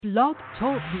Blog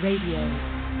Talk Radio.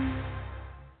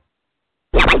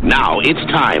 Now it's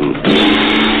time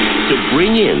to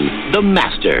bring in the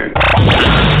master.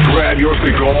 Grab your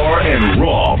cigar and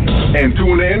rum and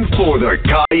tune in for the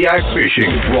Kayak Fishing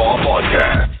RAW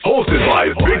podcast, hosted by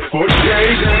Bigfoot Jay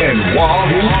and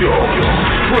Wahoo Joe,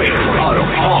 straight out of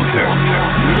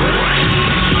Compton.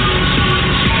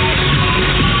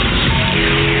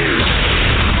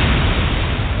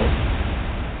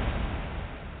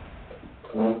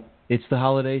 It's the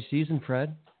holiday season,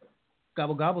 Fred.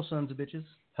 Gobble, gobble, sons of bitches.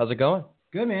 How's it going?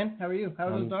 Good, man. How are you? How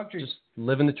are those dog treats? Just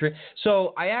living the treat.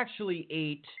 So I actually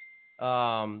ate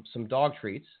some dog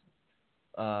treats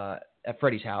at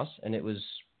Freddie's house, and it was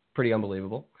pretty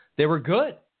unbelievable. They were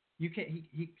good.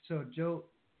 So Joe,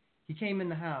 he came in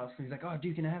the house, and he's like, "Oh,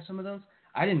 dude, can I have some of those?"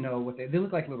 I didn't know what they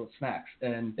look like little snacks,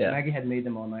 and Maggie had made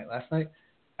them all night last night.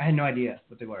 I had no idea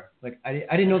what they were. Like, I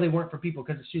didn't know they weren't for people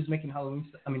because she was making Halloween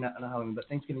stuff. I mean, not Halloween, but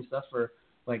Thanksgiving stuff for,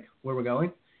 like, where we're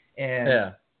going.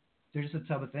 And they're just a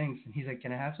tub of things. And he's like,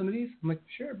 "Can I have some of these?" I'm like,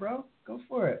 "Sure, bro. Go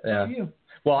for it. Yeah. How are you?"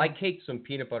 Well, I caked some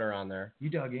peanut butter on there.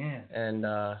 You dug in. And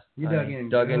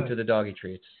dug into the doggy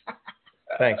treats.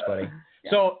 Thanks, buddy. Yeah.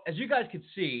 So, as you guys can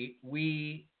see,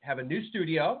 we have a new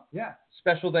studio. Yeah.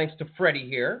 Special thanks to Freddie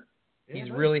here. Yeah,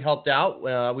 He's really helped out.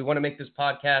 We want to make this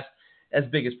podcast as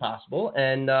big as possible,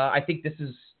 and I think this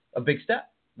is a big step,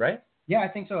 right? Yeah, I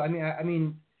think so. I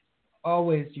mean,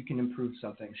 always you can improve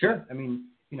something. Sure. I mean,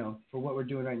 for what we're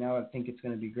doing right now, I think it's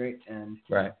going to be great, and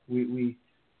right.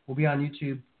 We'll be on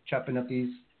YouTube chopping up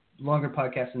these longer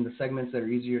podcasts into segments that are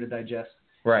easier to digest.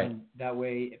 Right. And that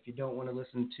way, if you don't want to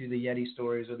listen to the Yeti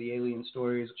stories or the alien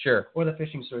stories, sure, or the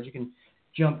fishing stories, you can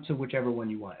jump to whichever one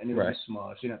you want, and it'll right. be small,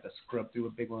 so you don't have to scrub through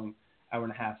a big long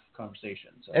hour-and-a-half conversation.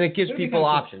 So, and it gives people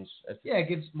options. Yeah, it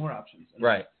gives more options. And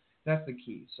right. That's the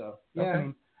key. So, yeah,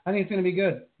 okay. I think it's going to be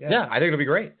good. Yeah, I think it'll be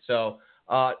great. So,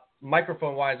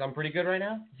 microphone-wise, I'm pretty good right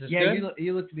now? Is this good?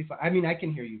 You look to be fine. I mean, I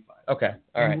can hear you fine. Okay,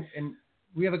 all right. And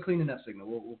we have a clean enough signal.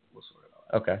 We'll sort it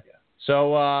out. Okay. Yeah.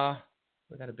 So,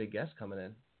 we got a big guest coming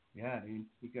in. Yeah, dude,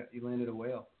 you landed a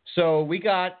whale. So, we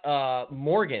got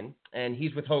Morgan, and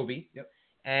he's with Hobie. Yep.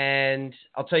 And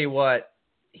I'll tell you what,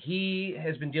 he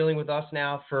has been dealing with us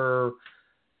now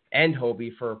and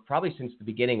Hobie for probably since the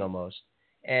beginning almost.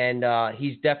 And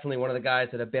he's definitely one of the guys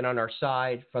that have been on our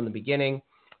side from the beginning.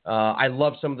 I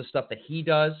love some of the stuff that he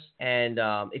does. And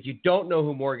if you don't know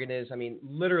who Morgan is, I mean,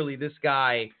 literally this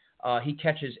guy, he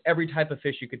catches every type of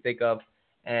fish you could think of.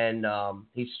 And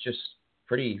he's just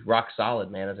pretty rock solid,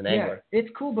 man, as an angler. Yeah, it's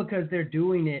cool because they're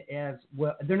doing it as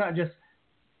well. They're not just,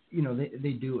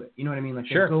 they do it. You know what I mean? Like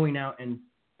sure. They're going out and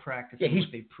practicing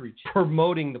what they preach.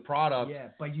 Promoting the product,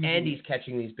 and he's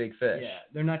catching these big fish. Yeah,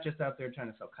 they're not just out there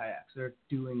trying to sell kayaks. They're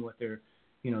doing what their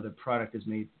product is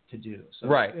made to do. So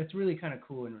right. It's really kind of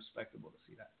cool and respectable to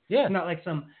see that. Yeah. It's not like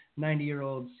some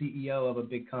 90-year-old CEO of a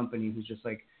big company who's just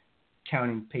like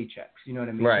counting paychecks. You know what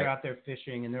I mean? Right. They're out there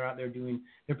fishing and they're out there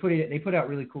they put out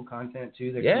really cool content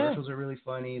too. Their commercials are really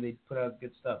funny. They put out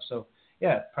good stuff. So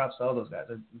yeah, props to all those guys.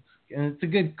 And it's a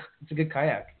good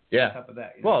kayak. Yeah. On top of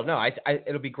that, Well, no,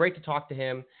 it'll be great to talk to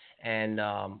him, and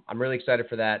I'm really excited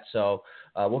for that. So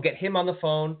we'll get him on the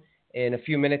phone in a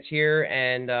few minutes here,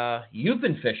 and you've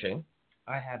been fishing.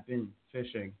 I have been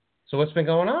fishing. So what's been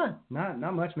going on?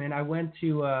 Not much, man. I went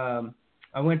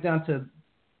down to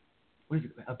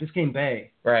Biscayne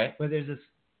Bay. Right. But there's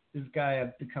this guy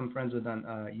I've become friends with on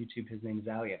YouTube. His name is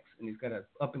Alex, and he's got an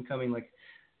up and coming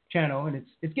channel, and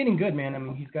it's getting good, man. I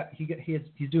mean,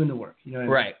 he's doing the work. You know what I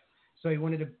mean? Right. So he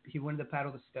wanted to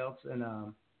paddle the Stelts, and I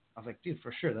was like, dude,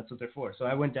 for sure, that's what they're for. So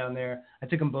I went down there. I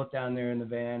took them both down there in the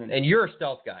van. And you're a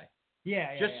stealth guy.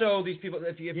 Yeah. So these people,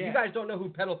 if you guys don't know who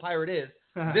Pedal Pirate is,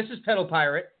 this is Pedal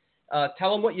Pirate.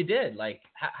 Tell them what you did. Like,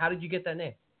 how did you get that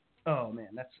name? Oh man,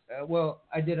 that's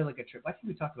I did a trip. I think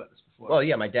we talked about this before. Well,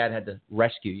 yeah, my dad had to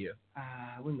rescue you.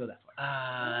 I wouldn't go that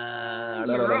far.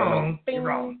 You're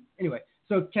wrong. Anyway,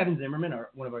 so Kevin Zimmerman,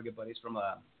 one of our good buddies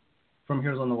from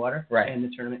Heroes on the Water, right? And the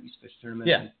tournament, used to fish tournament.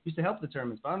 Yeah. Used to help the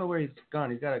tournaments, but I don't know where he's gone.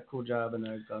 He's got a cool job, and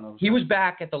he's gone over. He was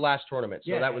back at the last tournament,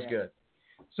 so that was good.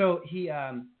 So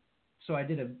so I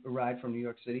did a ride from New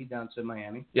York City down to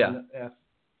Miami. Yeah.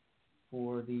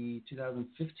 For the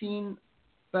 2015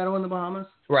 Battle in the Bahamas.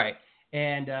 Right.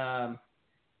 And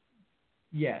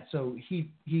so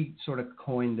he sort of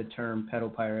coined the term Pedal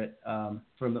Pirate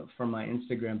from my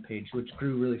Instagram page, which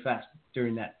grew really fast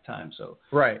during that time. So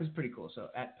right. It was pretty cool. So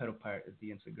at Pedal Pirate is the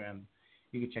Instagram.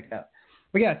 You can check it out.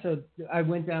 But yeah, so I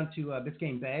went down to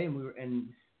Biscayne Bay, and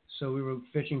we were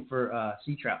fishing for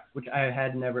sea trout, which I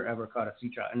had never ever caught a sea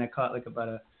trout, and I caught about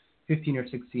a 15 or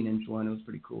 16 inch one. It was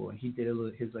pretty cool, and he did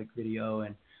his video,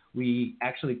 and we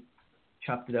actually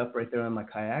chopped it up right there on my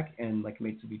kayak and like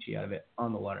made ceviche out of it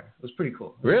on the water. It was pretty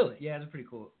cool. Really? Yeah, it was a pretty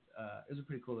cool. It was a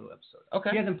pretty cool little episode.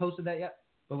 Okay. He hasn't posted that yet,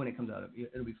 but when it comes out,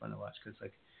 it'll be fun to watch because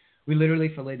like we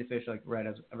literally filleted the fish like right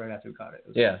after we caught it. It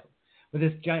was Yeah. cool. But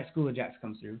this giant school of jacks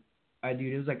comes through.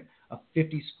 Dude, it was like a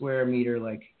 50 square meter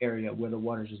like area where the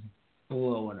water's just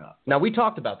blowing up. Now we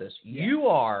talked about this. Yeah. You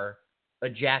are a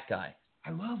jack guy.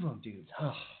 I love them, dude.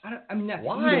 I mean, not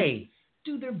Why?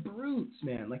 Dude, they're brutes,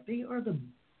 man. Like they are the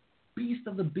beast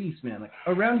of the beast, man. Like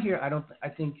around here, I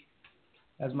think,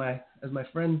 as my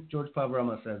friend George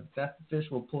Pavarama said, that fish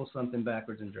will pull something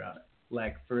backwards and drown it.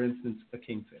 Like for instance, a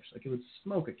kingfish. Like it would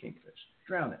smoke a kingfish,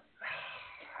 drown it.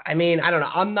 I mean, I don't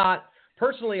know.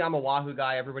 I'm a wahoo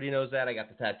guy. Everybody knows that. I got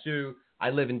the tattoo.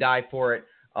 I live and die for it.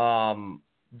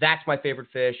 That's my favorite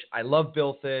fish. I love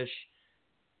billfish.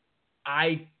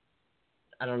 I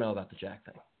don't know about the jack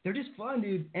thing. They're just fun,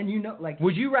 dude. And you know, like,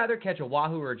 would you rather catch a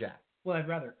wahoo or a jack? Well, I'd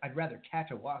rather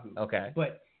catch a wahoo. Okay.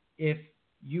 But if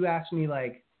you ask me,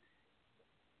 like,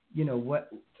 you know what,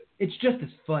 it's just as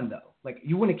fun though. Like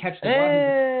you wouldn't catch the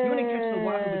wahoo. You wouldn't catch the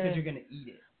wahoo because you're gonna eat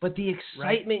it. But the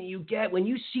excitement you get when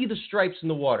you see the stripes in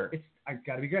the water. I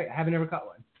gotta be great. I haven't ever caught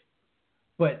one.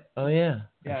 But oh yeah,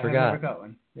 I forgot. haven't ever caught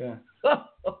one. Yeah.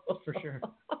 For sure.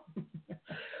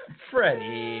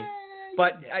 Freddie.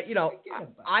 But you know,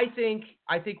 I think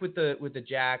with the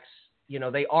jacks, you know,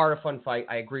 they are a fun fight.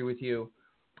 I agree with you.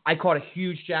 I caught a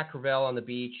huge jack crevalle on the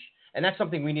beach, and that's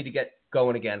something we need to get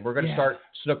going again. We're going to start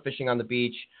snook fishing on the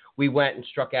beach. We went and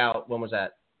struck out. When was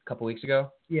that? A couple weeks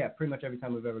ago. Yeah, pretty much every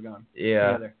time we've ever gone.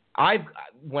 Yeah. Together.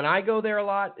 When I go there a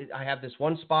lot, I have this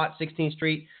one spot, 16th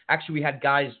Street. Actually, we had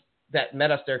guys that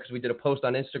met us there because we did a post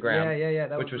on Instagram.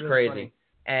 Yeah. Which was really crazy. Funny.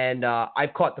 And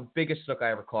I've caught the biggest snook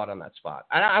I ever caught on that spot.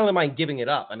 I don't mind giving it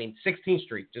up. I mean, 16th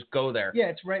Street, just go there. Yeah,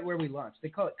 it's right where we launched. They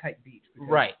call it Kite Beach.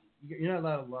 Right. You're not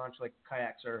allowed to launch like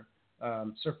kayaks or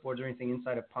surfboards or anything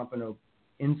inside of Pompano,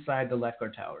 inside the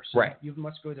lifeguard towers. So right. You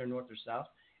must go there north or south,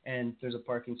 and there's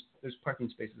parking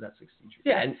spaces at 16th Street.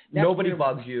 Yeah, and nobody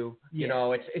bugs you. Yeah. You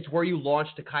know, it's where you launch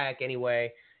the kayak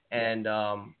anyway, and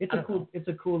it's a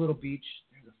cool little beach.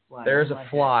 There's a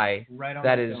fly right on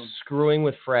that is screwing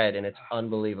with Fred, and it's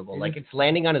unbelievable. Like, it's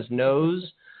landing on his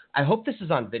nose. I hope this is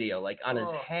on video, like on his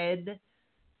head.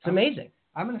 It's amazing.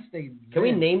 I'm going to stay. Can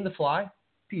we name the fly?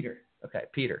 Peter. Okay,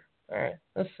 Peter. All right.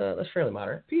 That's fairly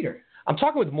moderate. Peter. I'm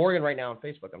talking with Morgan right now on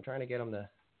Facebook. I'm trying to get him to.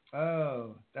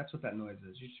 Oh, that's what that noise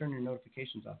is. You turn your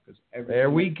notifications off because there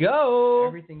we go.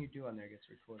 Everything you do on there gets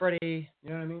recorded. Freddie.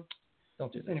 You know what I mean?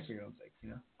 Don't do Just this. for your own sake,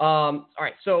 you know? All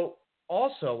right. So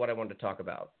also what I wanted to talk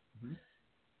about.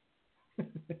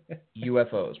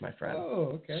 UFOs, my friend.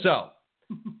 Oh, okay. So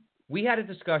we had a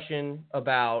discussion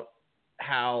about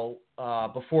how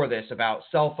before this about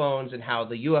cell phones and how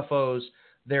the UFOs,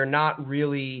 they're not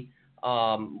really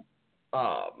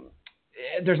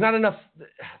there's not enough,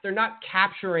 they're not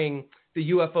capturing the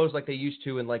UFOs like they used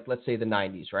to in, like, let's say the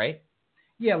 90s, right?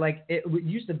 Yeah, like it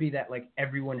used to be that like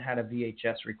everyone had a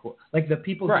VHS recorder. Like the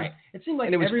people right. It seemed like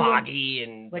and it was everyone, foggy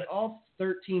and like all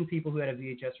 13 people who had a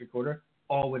VHS recorder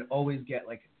would always get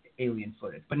like alien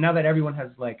footage. But now that everyone has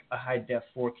like a high def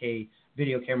 4K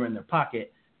video camera in their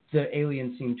pocket, the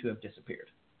aliens seem to have disappeared.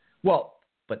 Well,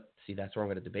 but see, that's where I'm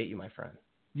going to debate you, my friend.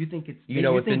 You think it's you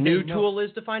know what the new tool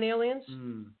is to find aliens?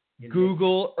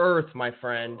 Google Earth, my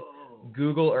friend. Oh.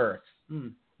 Google Earth.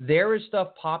 There is stuff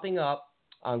popping up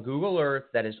on Google Earth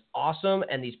that is awesome,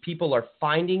 and these people are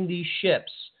finding these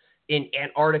ships in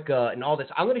Antarctica and all this.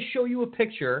 I'm going to show you a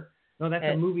picture. No, that's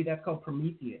a movie. That's called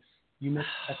Prometheus. You missed.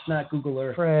 That's not Google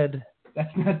Earth. Fred.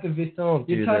 That's not the video. Don't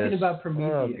do You're talking this. About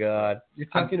Prometheus. Oh, God. You're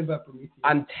talking about Prometheus.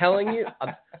 I'm telling you,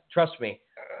 trust me,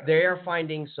 they are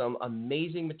finding some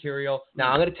amazing material.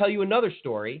 Now, I'm going to tell you another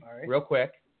story real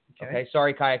quick. Okay.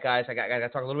 Sorry, Kayak guys. I got to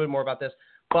talk a little bit more about this.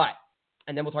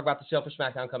 And then we'll talk about the Sailfish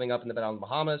Smackdown coming up in the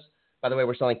Bahamas. By the way,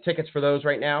 we're selling tickets for those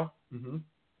right now.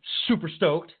 Super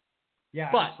stoked.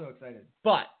 Yeah, I'm so excited.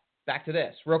 But back to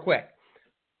this real quick.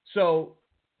 So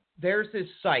there's this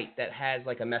site that has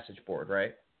like a message board,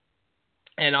 right?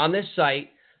 And on this site,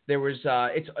 there was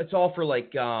it's all for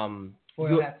like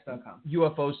foilhats.com.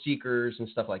 UFO seekers and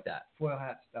stuff like that.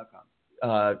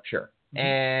 Foilhats.com. Sure.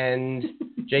 And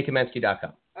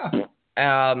jkamensky.com.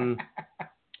 Oh.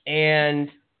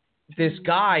 And this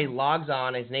guy logs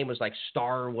on. His name was like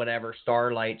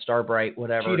Starlight, Starbright,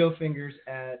 whatever. Cheeto Fingers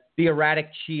at the erratic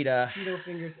cheetah. Cheeto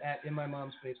Fingers at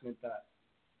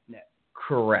inmymomsbasement.net.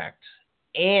 Correct.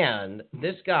 And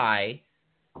this guy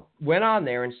went on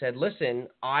there and said, "Listen,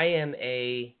 I am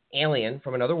a alien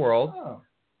from another world,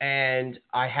 and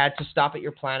I had to stop at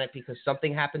your planet because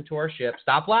something happened to our ship."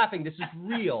 Stop laughing. This is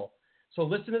real. So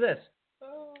listen to this.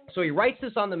 So he writes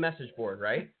this on the message board,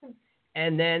 right?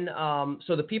 And then,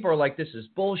 so the people are like, this is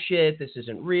bullshit. This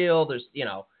isn't real. There's,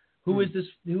 who is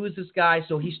this guy?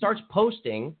 So he starts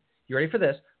posting, you ready for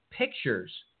this,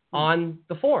 pictures on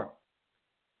the forum.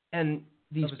 And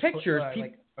these pictures...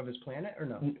 like of his planet or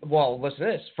no? Well, listen to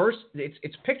this. First,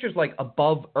 it's pictures like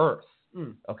above Earth,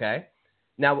 okay?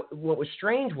 Now, what was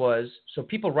strange was, so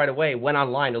people right away went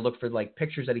online to look for like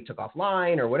pictures that he took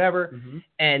offline or whatever,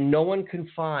 and no one can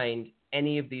find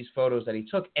any of these photos that he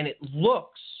took. And it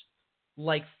looks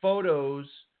like photos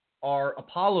our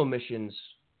Apollo missions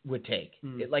would take.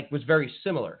 It like was very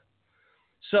similar.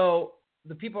 So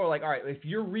the people are like, all right, if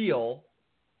you're real,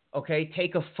 okay,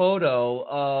 take a photo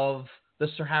of the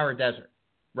Sahara Desert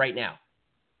right now.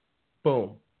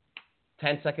 Boom.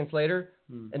 10 seconds later.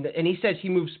 And he says he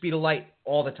moves speed of light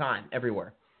all the time,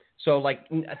 everywhere. So like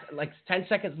 10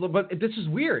 seconds, but this is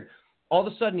weird. All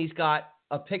of a sudden he's got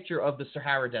a picture of the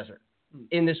Sahara Desert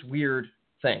in this weird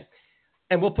thing.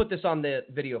 And we'll put this on the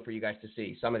video for you guys to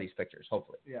see some of these pictures,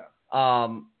 hopefully. Yeah.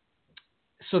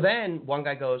 So then one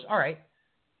guy goes, all right,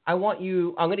 I'm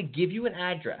going to give you an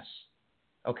address.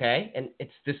 Okay. And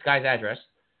it's this guy's address.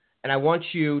 And I want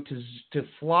you to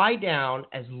fly down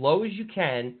as low as you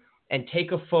can and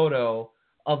take a photo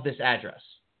of this address.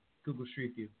 Google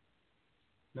Street View.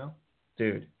 No?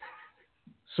 Dude.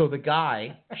 So the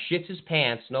guy shits his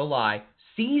pants, no lie,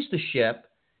 sees the ship,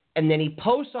 and then he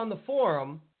posts on the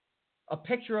forum a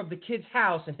picture of the kid's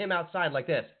house and him outside like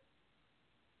this.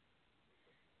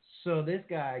 So this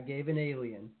guy gave an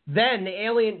alien. Then the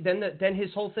alien, then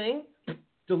his whole thing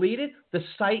deleted. The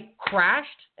site crashed,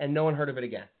 and no one heard of it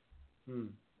again.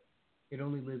 It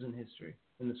only lives in history,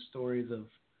 in the stories of...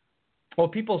 Well,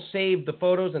 people saved the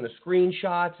photos and the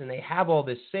screenshots, and they have all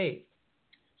this saved.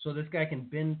 So this guy can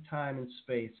bend time and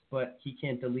space, but he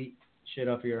can't delete shit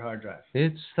off of your hard drive.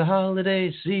 It's the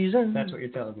holiday season. That's what you're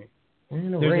telling me. There's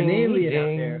an alien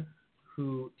out there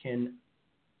who can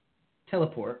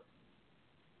teleport.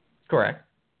 Correct.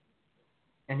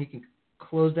 And he can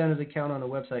close down his account on a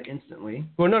website instantly.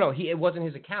 Well, no, it wasn't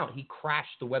his account. He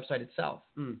crashed the website itself.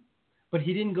 But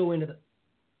he didn't go into the...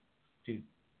 Dude,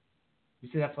 you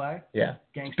see that fly? Yeah.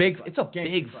 Gangster big. fly. It's a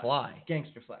big fly.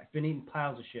 Gangster fly. Been eating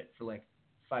piles of shit for like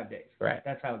 5 days. Right.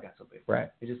 That's how it got so big. Right.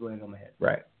 It just landed on my head.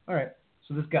 Right. All right.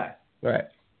 So this guy. Right.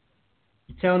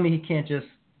 You're telling me he can't just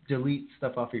delete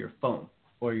stuff off of your phone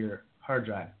or your hard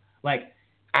drive? Like,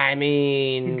 I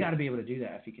mean... He's got to be able to do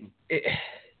that if he can...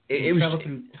 It was travel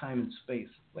through time and space.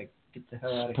 Like, get the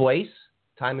hell out of here. Space?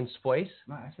 Time and space?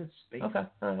 No, I said space. Okay.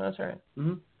 Oh, that's all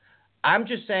right. I'm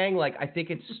just saying, like, I think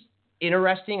it's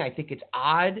interesting. I think it's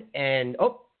odd. And,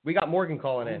 we got Morgan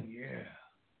calling in. Yeah.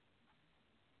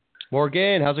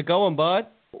 Morgan, how's it going, bud?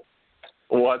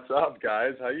 What's up,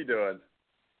 guys? How you doing?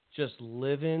 Just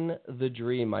living the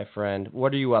dream, my friend.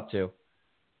 What are you up to?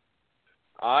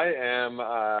 I am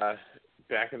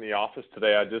back in the office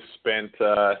today. I just spent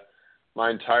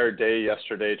my entire day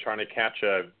yesterday trying to catch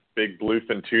a big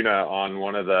bluefin tuna on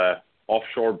one of the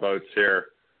offshore boats here.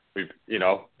 We've,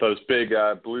 those big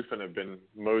bluefin have been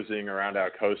moseying around our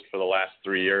coast for the last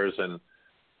 3 years, and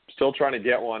still trying to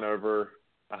get one over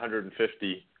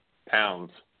 150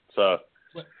 pounds. So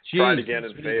tried again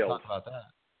and failed. Talk about that.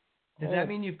 Does that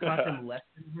mean you've caught them less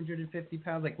than 150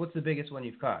 pounds? Like, what's the biggest one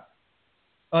you've caught?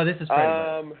 Oh, this is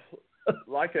pretty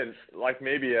like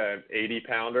maybe a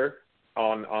 80-pounder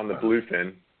on the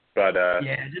bluefin, but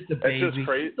yeah, just a baby, it's just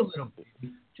crazy. Just a little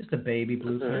baby, just a baby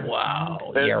bluefin.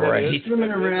 Wow, right. He's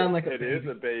swimming around like a baby. It is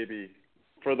a baby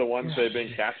for the ones they've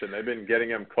been catching. They've been getting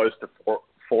them close to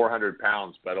 400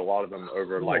 pounds, but a lot of them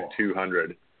over like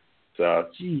 200. So,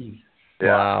 jeez. Yeah.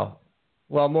 Wow.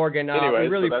 Well, Morgan, anyway, we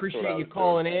really appreciate you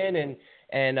calling in,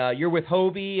 and you're with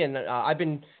Hobie, and I've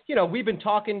been, we've been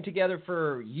talking together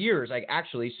for years, like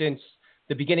actually since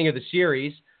the beginning of the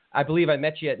series. I believe I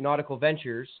met you at Nautical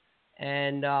Ventures,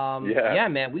 and yeah,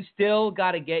 man, we still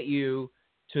got to get you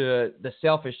to the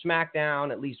Sailfish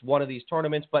Smackdown, at least one of these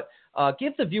tournaments. But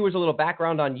give the viewers a little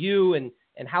background on you and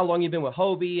how long you've been with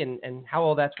Hobie and how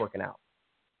all that's working out.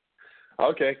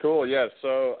 Okay, cool. Yeah,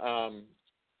 so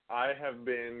I have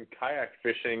been kayak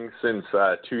fishing since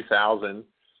 2000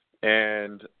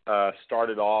 and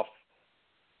started off,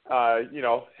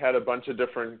 had a bunch of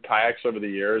different kayaks over the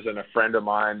years, and a friend of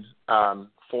mine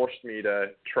forced me to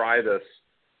try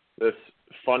this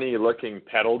funny-looking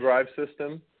pedal drive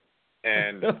system,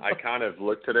 and I kind of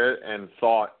looked at it and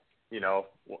thought,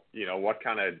 what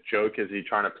kind of joke is he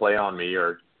trying to play on me,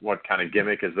 or what kind of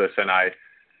gimmick is this? And I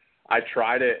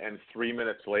tried it, and 3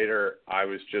 minutes later, I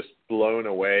was just blown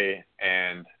away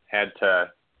and had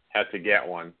to get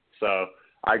one. So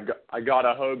I got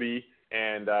a Hobie,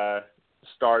 and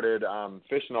started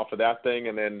fishing off of that thing,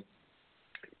 and then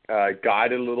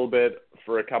guided a little bit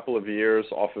for a couple of years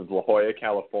off of La Jolla,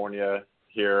 California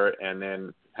here, and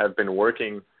then have been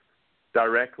working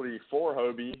directly for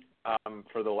Hobie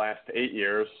for the last 8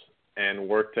 years, and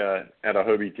worked at a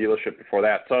Hobie dealership before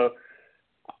that. So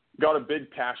got a big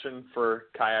passion for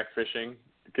kayak fishing.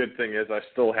 The good thing is I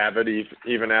still have it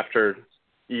even after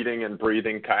eating and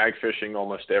breathing kayak fishing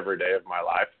almost every day of my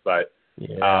life. But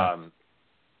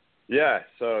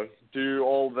so do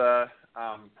all the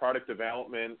product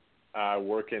development,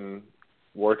 work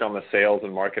on the sales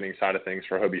and marketing side of things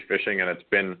for Hobie Fishing, and it's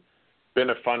been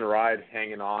a fun ride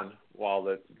hanging on while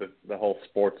the whole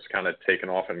sport's kind of taken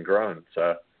off and grown.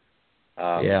 So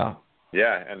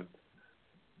and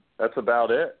that's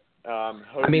about it.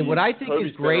 Hobie, I mean, what I think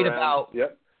is great about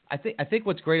yep. I think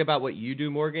what's great about what you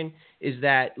do, Morgan, is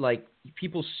that like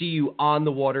people see you on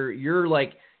the water. You're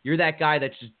that guy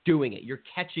that's just doing it. You're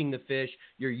catching the fish.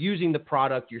 You're using the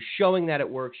product. You're showing that it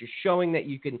works. You're showing that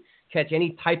you can catch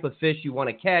any type of fish you want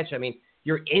to catch. I mean,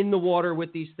 you're in the water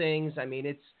with these things. I mean,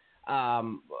 it's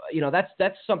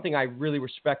that's something I really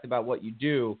respect about what you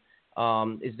do.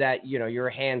 Is that you're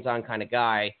a hands-on kind of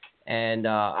guy, and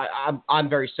I'm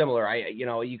very similar.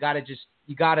 You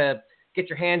gotta get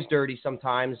your hands dirty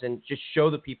sometimes and just show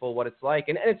the people what it's like,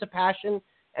 and it's a passion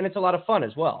and it's a lot of fun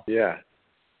as well.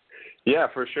 Yeah,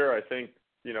 for sure. I think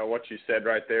what you said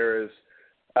right there is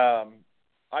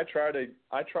I try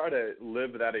to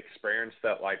live that experience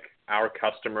that like our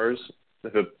customers,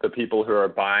 the people who are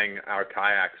buying our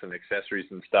kayaks and accessories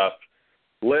and stuff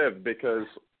live, because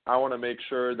I want to make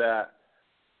sure that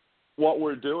what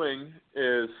we're doing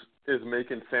is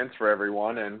making sense for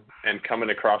everyone and coming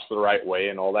across the right way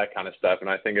and all that kind of stuff. And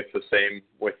I think it's the same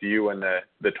with you and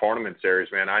the tournament series,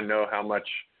 man. I know how much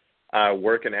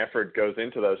work and effort goes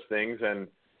into those things. And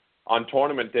on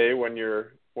tournament day, when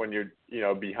you're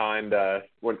behind,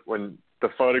 when the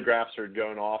photographs are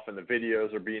going off and the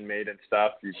videos are being made and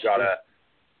stuff, you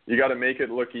gotta make it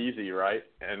look easy, right?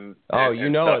 And stuff,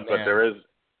 man. But there is,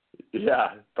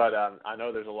 I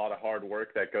know there's a lot of hard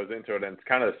work that goes into it, and it's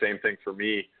kind of the same thing for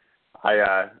me.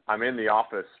 I'm in the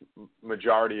office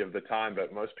majority of the time,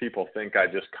 but most people think I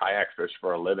just kayak fish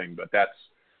for a living. But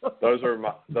those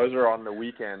are on the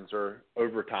weekends or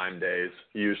overtime days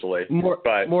usually.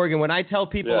 Morgan, when I tell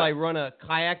people I run a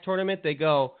kayak tournament, they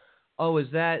go, "Oh, is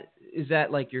that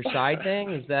like your side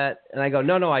thing? Is that?" And I go,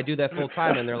 "No, I do that full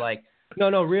time." And they're like,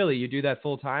 "No, really, you do that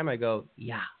full time?" I go,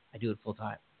 "Yeah, I do it full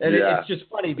time." And it's just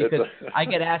funny because I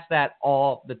get asked that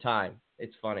all the time.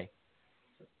 It's funny.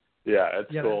 Yeah,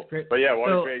 it's cool. But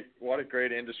what a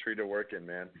great industry to work in,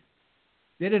 man.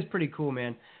 It is pretty cool,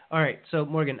 man. All right, so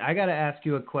Morgan, I got to ask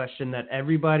you a question that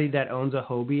everybody that owns a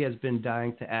Hobie has been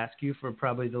dying to ask you for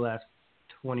probably the last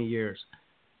 20 years.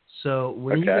 So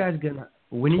when are you guys gonna?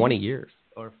 20 years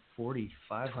or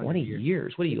 4,500 20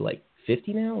 years? What are you, like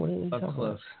 50 now? What are you talking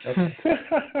close. about?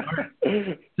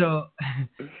 Okay. So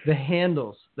the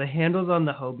handles on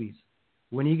the Hobies.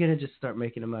 When are you gonna just start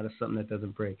making them out of something that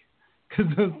doesn't break?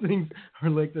 Because those things are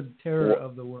like the terror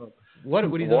of the world. What are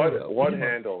you talking about? What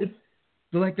handles?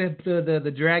 Like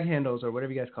the drag handles or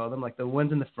whatever you guys call them, like the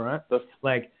ones in the front.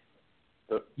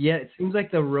 It seems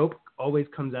like the rope always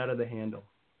comes out of the handle.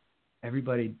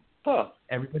 Everybody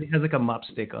has like a mop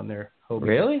stick on their Hobie.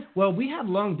 Really? Well, we have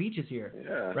long beaches here,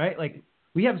 right? Like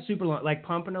we have super long. Like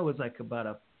Pompano is like about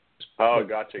a. Oh,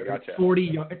 gotcha.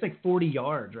 40. It's like 40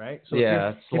 yards, right? So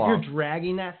if you're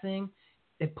dragging that thing,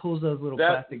 it pulls those little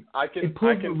plastic. It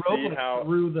pulls the rope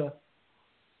through the.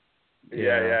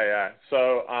 Yeah.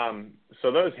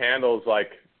 So those handles,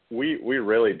 like we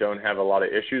really don't have a lot of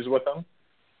issues with them.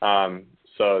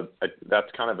 So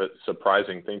that's kind of a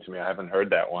surprising thing to me. I haven't heard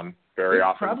that one very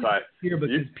often. But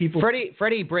people.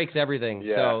 Freddie breaks everything.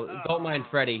 Yeah. So don't mind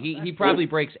Freddie. He probably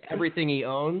breaks everything he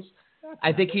owns.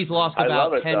 I think he's lost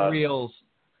about 10 reels.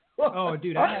 Oh,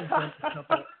 dude,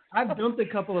 I've dumped a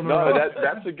couple of them. No,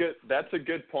 that's a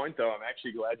good point though. I'm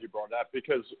actually glad you brought that,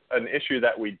 because an issue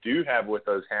that we do have with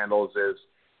those handles is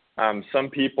some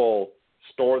people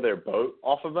store their boat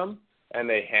off of them, and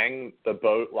they hang the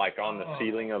boat like on the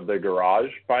ceiling of the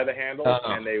garage by the handles,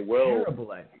 and they will.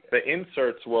 The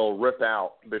inserts will rip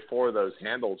out before those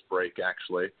handles break.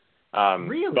 Actually,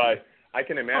 really? But I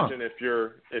can imagine if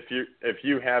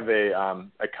you have a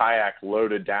kayak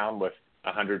loaded down with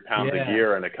 100 pounds of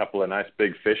gear and a couple of nice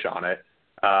big fish on it,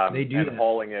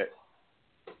 hauling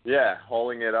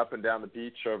it up and down the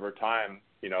beach over time,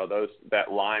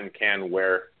 that line can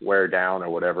wear down or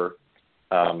whatever.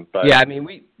 But yeah, I mean,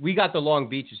 we got the long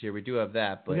beaches here. We do have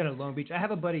that. But we got a long beach. I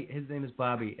have a buddy. His name is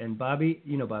Bobby, and Bobby,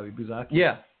 Bobby Buzaki.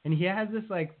 Yeah. and he has this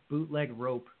like bootleg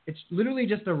rope. It's literally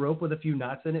just a rope with a few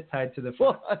knots in it tied to the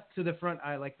front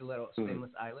eye, like the little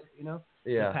stainless eyelet,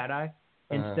 the pad eye,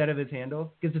 instead of his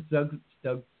handle, because it's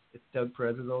Doug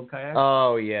Perez's old kayak.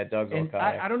 Oh yeah, Doug's old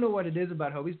kayak. I don't know what it is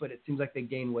about Hobies, but it seems like they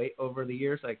gain weight over the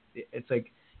years. Like it's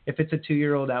like if it's a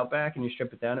 2-year-old Outback and you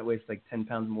strip it down, it weighs like 10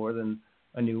 pounds more than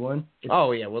a new one.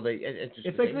 Well,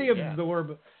 it's like they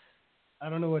absorb. I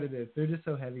don't know what it is. They're just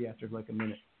so heavy after like a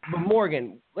minute. But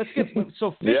Morgan, let's get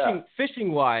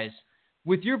fishing wise,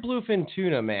 with your bluefin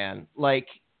tuna, man. Like,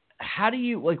 how do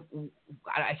you like?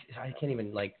 I can't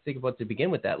even like think about to begin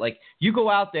with that. Like, you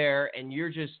go out there and you're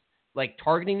just like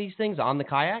targeting these things on the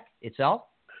kayak itself.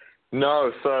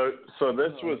 No, so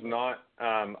this was not.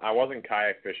 I wasn't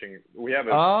kayak fishing. We have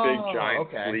a big giant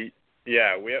fleet.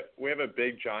 Yeah, we have a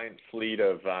big giant fleet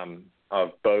of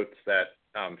boats that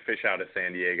fish out of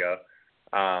San Diego.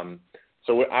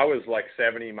 So I was like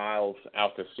 70 miles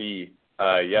out to sea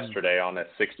yesterday on a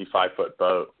 65-foot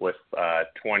boat with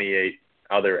 28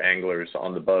 other anglers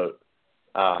on the boat.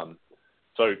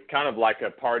 So kind of like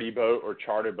a party boat or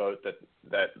charter boat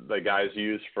that the guys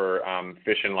use for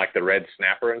fishing like the red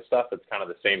snapper and stuff. It's kind of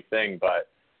the same thing, but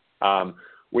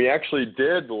we actually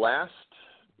did last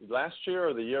year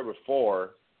or the year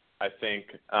before, I think,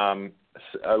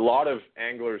 a lot of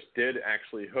anglers did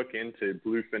actually hook into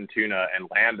bluefin tuna and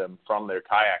land them from their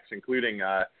kayaks, including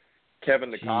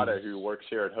Kevin Nakata, who works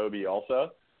here at Hobie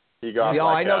also. He got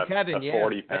I know Kevin,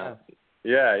 40 pound.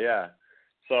 Yeah.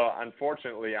 So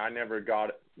unfortunately, I never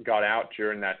got out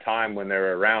during that time when they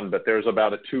were around, but there was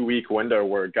about a 2-week window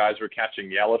where guys were catching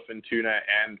yellowfin tuna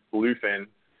and bluefin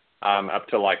up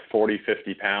to like 40,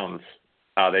 50 pounds.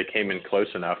 They came in close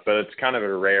enough, but it's kind of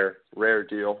a rare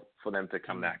deal for them to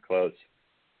come that close.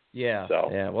 Yeah. So.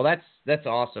 Yeah. Well, that's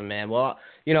awesome, man. Well,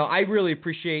 I really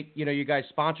appreciate, you guys'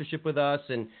 sponsorship with us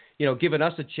and, giving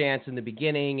us a chance in the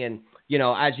beginning. And,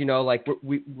 as you know, like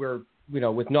we're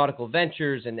with Nautical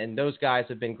Ventures and those guys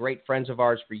have been great friends of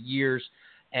ours for years.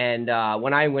 And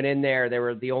when I went in there, they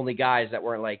were the only guys that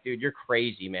weren't like, dude, you're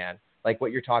crazy, man. Like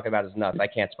what you're talking about is nuts. I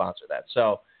can't sponsor that.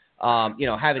 So,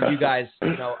 having you guys,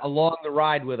 along the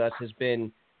ride with us has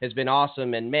been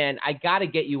awesome. And man, I got to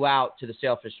get you out to the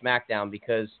Sailfish Smackdown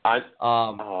because something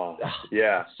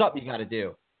you got to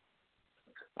do.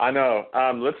 I know.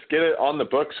 Let's get it on the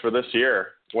books for this year.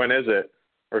 When is it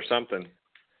or something?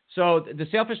 So the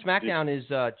Sailfish Smackdown is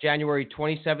January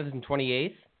 27th and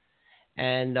 28th.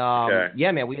 And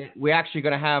yeah, man, we're actually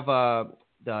going to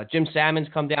have Jim Salmons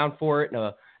come down for it and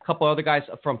a couple other guys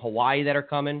from Hawaii that are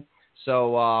coming.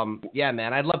 So, yeah,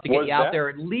 man, I'd love to get you out there,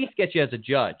 at least get you as a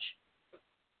judge.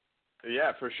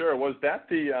 Yeah, for sure. Was that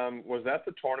the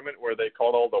tournament where they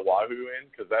called all the Wahoo in?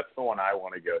 Because that's the one I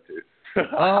want to go to.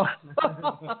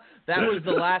 That was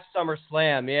the last Summer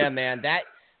Slam. Yeah, man.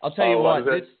 I'll tell you what.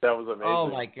 That was amazing. Oh,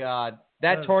 my God.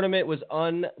 That tournament was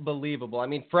unbelievable. I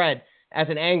mean, Fred, as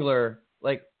an angler,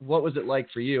 like, what was it like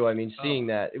for you? I mean, seeing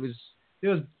that. It was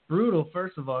brutal,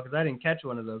 first of all, because I didn't catch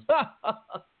one of those.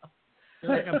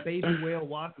 Like a baby whale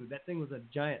wahoo. That thing was a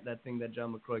giant, that thing that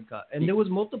John McCroy caught. And there was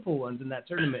multiple ones in that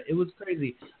tournament. It was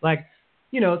crazy. Like,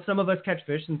 some of us catch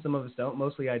fish and some of us don't.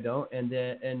 Mostly I don't. And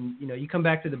you come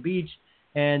back to the beach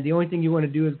and the only thing you want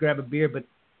to do is grab a beer, but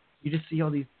you just see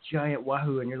all these giant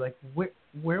wahoo and you're like,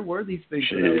 where were these things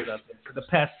when I was out there for the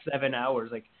past 7 hours?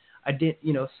 Like I didn't,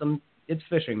 it's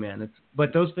fishing, man.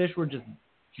 But those fish were just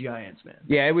giants, man.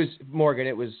 Yeah, it was, Morgan.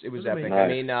 It was epic. Amazing. I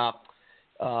mean,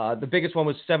 the biggest one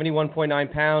was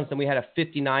 71.9 pounds. Then we had a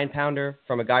 59-pounder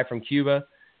from a guy from Cuba.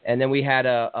 And then we had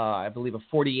I believe a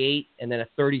 48 and then a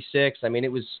 36. I mean,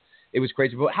 it was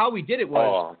crazy. But how we did it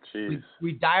was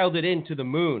we dialed it into the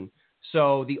moon.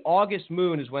 So the August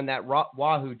moon is when that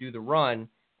wahoo do the run.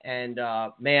 And,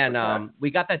 we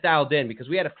got that dialed in because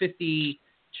we had a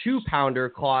 52-pounder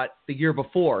caught the year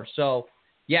before. So,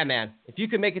 yeah, man, if you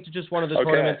could make it to just one of the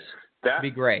tournaments, that'd be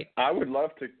great. I would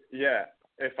love to, yeah.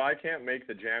 If I can't make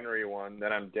the January one,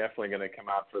 then I'm definitely going to come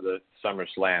out for the Summer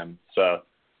Slam. So,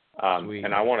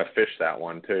 and I want to fish that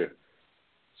one too.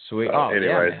 Sweet. Anyways.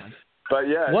 Yeah, man. But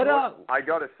yeah, I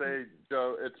got to say,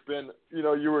 Joe, it's been,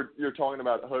 you're talking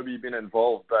about Hobie being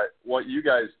involved, but what you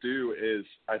guys do is,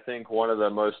 I think, one of the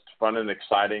most fun and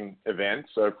exciting events.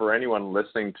 So for anyone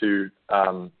listening to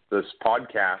this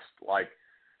podcast, like,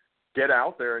 get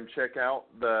out there and check out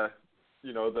the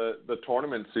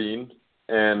tournament scene.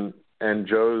 And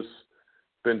Joe's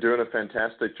been doing a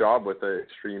fantastic job with the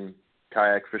extreme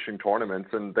kayak fishing tournaments,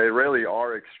 and they really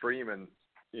are extreme. And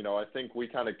I think we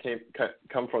kind of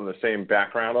come from the same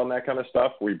background on that kind of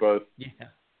stuff. We both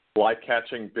like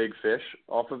catching big fish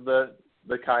off of the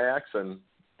kayaks, and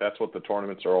that's what the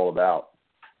tournaments are all about.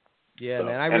 Yeah, so,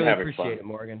 man, I really appreciate appreciate it,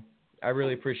 Morgan. I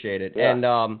really appreciate it. Yeah.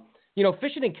 And,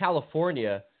 fishing in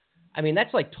California, I mean,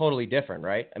 that's like totally different,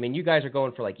 right? I mean, you guys are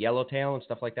going for like yellowtail and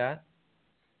stuff like that?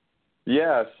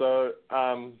 Yeah, so,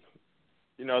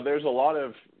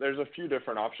 there's a few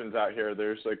different options out here.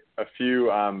 There's like a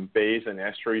few bays and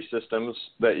estuary systems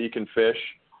that you can fish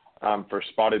for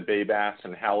spotted bay bass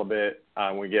and halibut.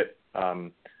 We get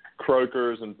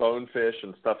croakers and bonefish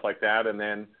and stuff like that. And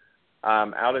then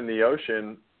out in the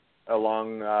ocean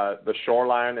along the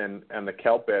shoreline and the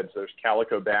kelp beds, there's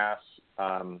calico bass,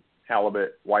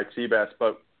 halibut, white sea bass.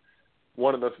 But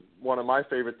one of my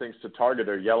favorite things to target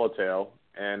are yellowtail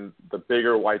and the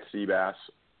bigger white sea bass,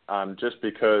 just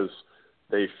because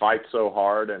they fight so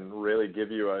hard and really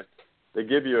give you a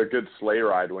good sleigh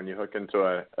ride when you hook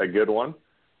into a good one.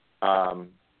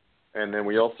 And then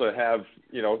we also have,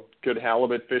 good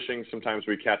halibut fishing. Sometimes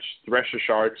we catch thresher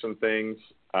sharks and things.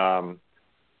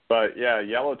 But yeah,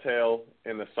 yellowtail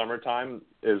in the summertime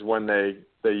is when they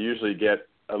usually get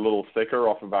a little thicker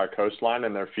off of our coastline,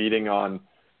 and they're feeding on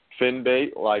fin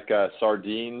bait like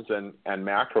sardines and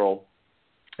mackerel.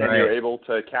 And Right. you're able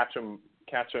to catch them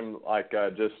like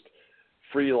just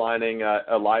free lining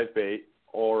a live bait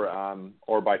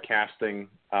or by casting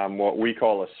what we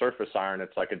call a surface iron.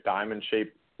 It's like a diamond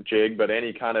shaped jig, but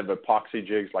any kind of epoxy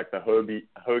jigs like the Hobie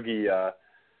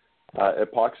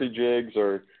epoxy jigs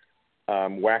or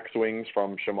wax wings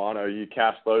from Shimano, you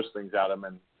cast those things at them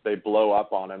and they blow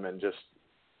up on them and just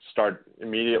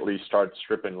immediately start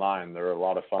stripping line. They're a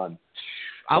lot of fun.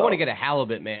 I want to get a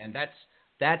halibut, man.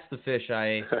 That's the fish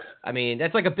I mean,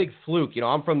 that's like a big fluke.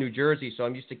 I'm from New Jersey, so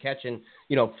I'm used to catching,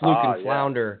 fluke and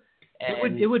flounder.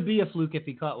 And, It would be a fluke if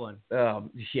he caught one.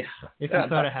 yeah. If he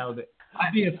caught a halibut.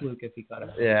 It'd be a fluke if he caught a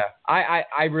halibut. Yeah.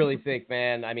 I really think,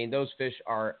 man, I mean, those fish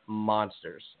are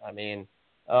monsters. I mean,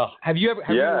 have you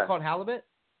ever caught halibut?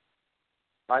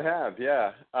 I have,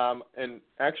 yeah. In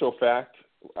actual fact,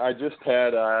 I just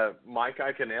had Mike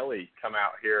Iaconelli come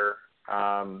out here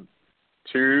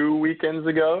 2 weekends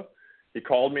ago. He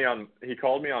called me on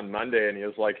Monday, and he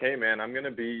was like, "Hey, man, I'm going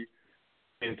to be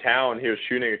in town." He was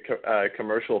shooting a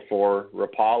commercial for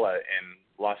Rapala in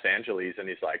Los Angeles, and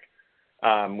he's like,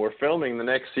 "We're filming the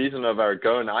next season of our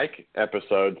Go Nike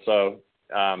episode, so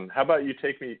how about you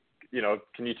take me,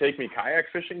 can you take me kayak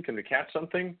fishing? Can we catch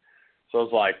something?" So I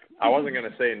was like, I wasn't going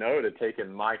to say no to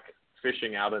taking Mike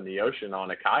fishing out in the ocean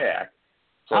on a kayak.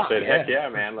 So I said, heck yeah,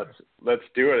 man, let's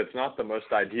do it. It's not the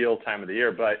most ideal time of the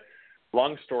year, but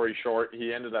long story short,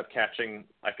 he ended up catching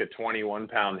like a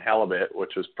 21-pound halibut,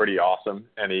 which was pretty awesome.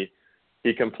 And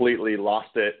he completely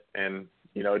lost it and,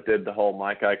 did the whole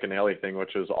Mike Iaconelli thing,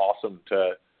 which was awesome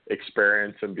to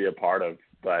experience and be a part of.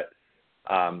 But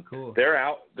cool.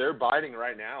 They're biting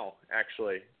right now,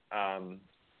 actually. I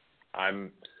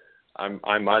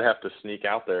might have to sneak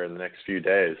out there in the next few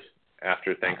days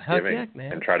after Thanksgiving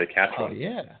and try to catch one. Oh,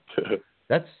 yeah.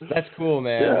 That's cool,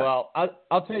 man. Yeah. Well,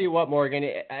 I'll tell you what, Morgan.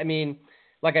 I mean,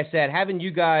 like I said, having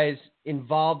you guys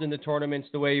involved in the tournaments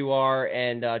the way you are,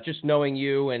 and just knowing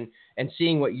you and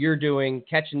seeing what you're doing,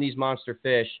 catching these monster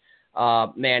fish,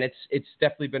 man, it's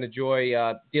definitely been a joy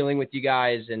dealing with you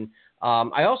guys. And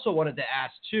I also wanted to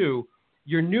ask too,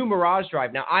 your new Mirage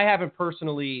Drive. Now, I haven't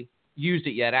personally used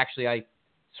it yet. Actually, I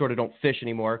sort of don't fish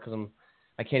anymore because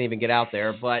I can't even get out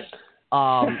there, but.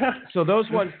 So those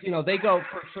ones, they go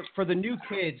for the new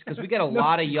kids because we get a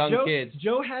lot of young kids.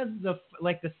 Joe has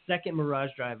the second Mirage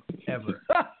Drive ever.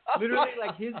 Literally,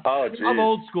 like his. Oh, geez. I'm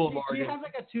old school, Morgan. He has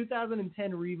like a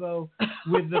 2010 Revo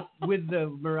with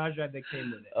the Mirage Drive that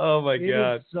came with it. Oh my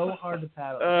god! It's so hard to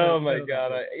paddle. Oh my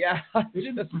god!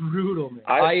 It's just brutal,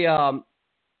 man.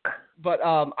 But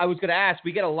I was going to ask.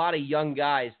 We get a lot of young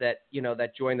guys that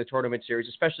that join the tournament series,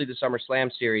 especially the Summer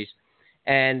Slam series.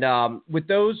 And with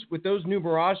those new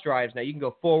Mirage Drives, now you can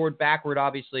go forward, backward,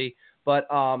 obviously, but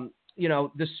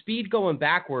the speed going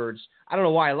backwards, I don't know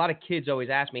why. A lot of kids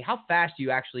always ask me, how fast do you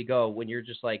actually go when you're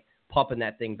just like pumping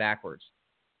that thing backwards?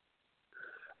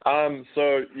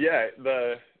 So yeah,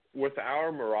 with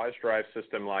our Mirage Drive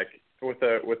system, like with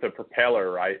the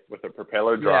propeller, right? With the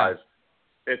propeller drive,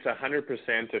 it's 100%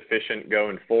 efficient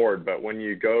going forward, but when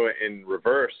you go in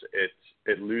reverse,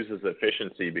 it loses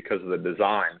efficiency because of the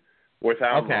design. With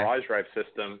our Mirage Drive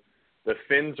system, the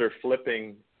fins are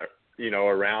flipping,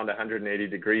 around 180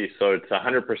 degrees, so it's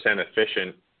 100%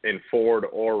 efficient in forward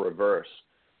or reverse.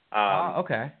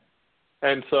 Okay.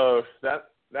 And so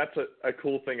that's a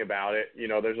cool thing about it.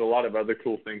 There's a lot of other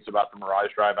cool things about the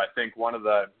Mirage Drive. I think one of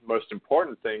the most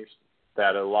important things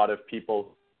that a lot of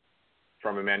people,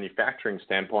 from a manufacturing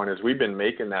standpoint, is we've been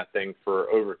making that thing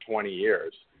for over 20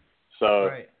 years. So.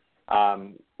 Right.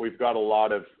 We've got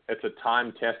it's a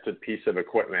time-tested piece of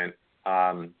equipment,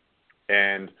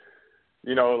 And,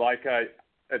 you know, like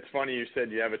it's funny you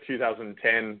said you have a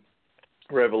 2010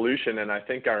 Revolution, and I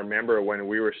think I remember when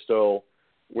we were still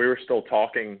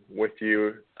talking with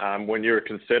you when you were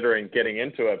considering getting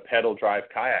into a pedal drive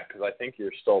kayak, because I think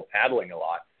you're still paddling a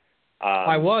lot.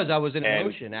 I was in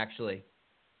Ocean, actually.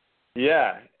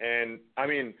 Yeah, and I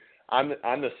mean, I'm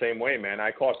the same way, man.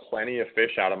 I caught plenty of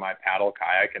fish out of my paddle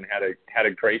kayak and had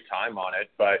a great time on it,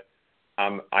 but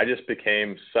I just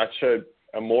became such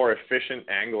a more efficient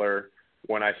angler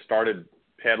when I started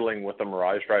pedaling with the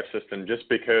Mirage Drive system, just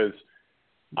because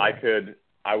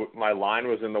my line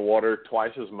was in the water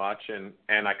twice as much,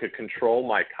 and I could control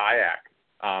my kayak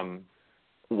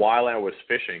while I was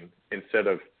fishing, instead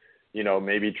of, you know,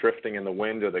 maybe drifting in the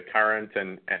wind or the current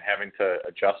and having to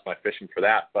adjust my fishing for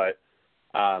that. But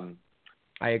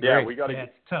I agree. Yeah, we got to. Yeah,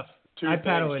 it's tough. I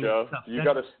paddle things, in Joe. tough. You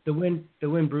got to. The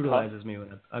wind brutalizes me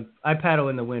when I paddle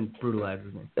in the wind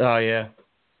brutalizes me. Oh yeah.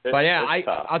 But yeah,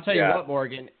 I'll tell you what,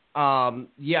 Morgan.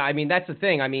 Yeah, I mean, that's the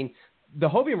thing. I mean, the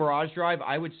Hobie Mirage Drive,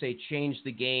 I would say, changed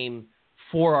the game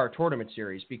for our tournament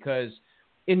series, because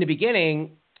in the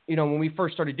beginning, you know, when we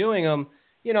first started doing them,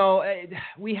 you know,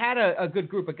 we had a good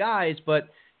group of guys, but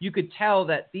you could tell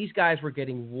that these guys were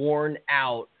getting worn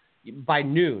out by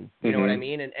noon. You know what I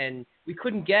mean? And we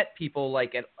couldn't get people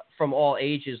like from all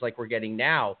ages like we're getting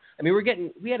now. I mean,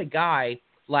 we had a guy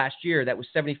last year that was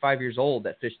 75 years old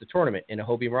that fished the tournament in a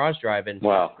Hobie Mirage Drive, and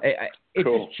wow, it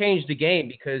cool. just changed the game,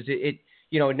 because it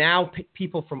you know, now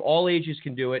people from all ages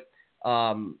can do it.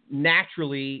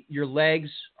 Naturally, your legs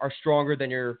are stronger than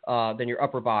your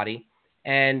upper body,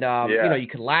 and you know, you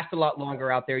can last a lot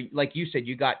longer out there. Like you said,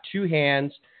 you got two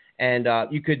hands, and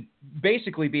you could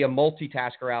basically be a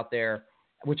multitasker out there,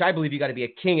 which I believe you got to be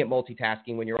a king at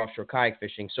multitasking when you're offshore kayak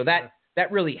fishing. So that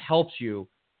really helps you.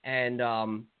 And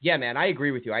yeah, man, I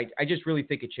agree with you. I just really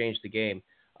think it changed the game,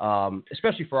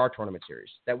 especially for our tournament series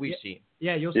that we've seen.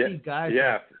 Yeah, you'll see guys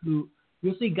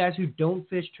you'll see guys who don't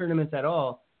fish tournaments at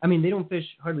all. I mean, they don't fish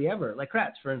hardly ever, like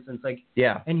Kratz, for instance.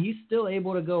 And he's still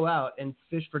able to go out and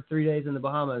fish for 3 days in the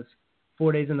Bahamas,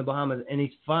 4 days in the Bahamas, and he's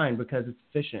fine because it's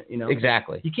efficient, you know?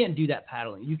 Exactly. You can't do that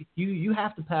paddling. You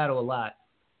have to paddle a lot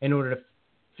in order to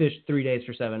fish 3 days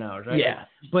for 7 hours, right? Yeah.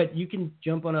 But you can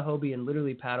jump on a Hobie and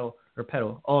literally pedal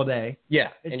all day. Yeah.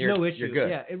 It's and no issue. You're good.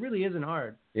 Yeah, it really isn't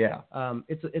hard. Yeah.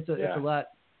 It's a lot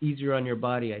easier on your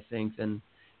body, I think, than,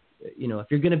 you know, if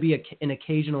you're going to be an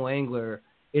occasional angler,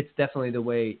 it's definitely the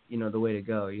way to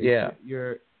go.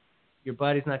 Your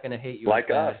body's not going to hate you.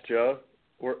 Like us, Joe.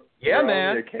 We're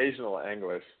man. The occasional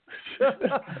anglers.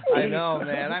 I know,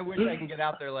 man. I wish I could get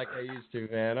out there like I used to,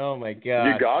 man. Oh my God.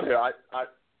 You got to.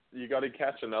 You got to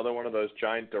catch another one of those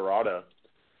giant Dorado.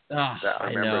 I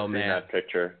remember seeing that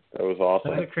picture. That was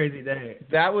awesome. That was a crazy day.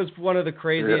 That was one of the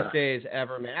craziest days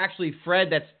ever, man. Actually, Fred,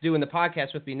 that's doing the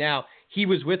podcast with me now, he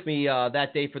was with me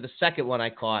that day for the second one I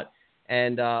caught.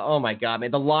 And, oh, my God,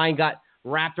 man, the line got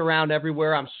wrapped around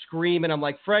everywhere. I'm screaming. I'm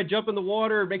like, Fred, jump in the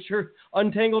water. Make sure,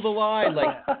 untangle the line.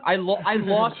 Like, I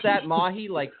lost that mahi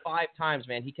like 5 times,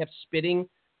 man. He kept spitting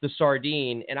the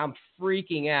sardine, and I'm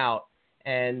freaking out.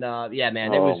 And, yeah,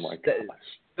 man, it was. Oh, my gosh.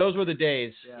 Those were the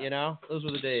days, you know? Those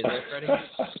were the days, right, Freddie?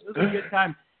 It was a good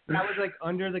time. I was like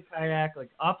under the kayak, like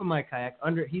off of my kayak,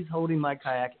 he's holding my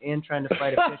kayak and trying to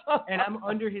fight a fish. And I'm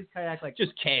under his kayak, like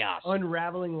just chaos.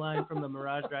 Unraveling line from the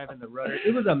Mirage Drive and the rudder.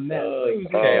 It was a mess.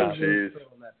 Jeez.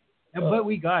 But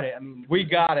we got it. I mean, we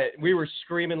got it. We were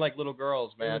screaming like little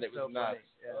girls, man. It was nuts.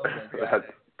 Yeah.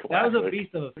 That was a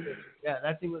beast of a fish. Yeah,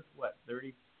 that thing was what,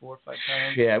 34 or 5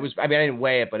 pounds? Yeah, it was. I mean, I didn't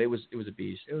weigh it, but it was a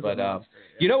beast. You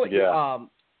know what? Yeah.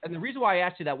 And the reason why I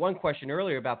asked you that one question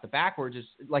earlier about the backwards is,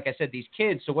 like I said, these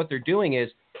kids, so what they're doing is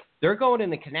they're going in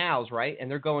the canals, right?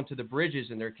 And they're going to the bridges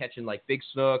and they're catching like big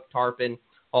snook, tarpon,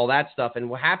 all that stuff.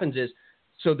 And what happens is,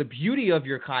 so the beauty of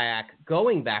your kayak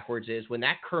going backwards is when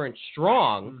that current's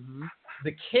strong,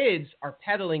 the kids are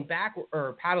paddling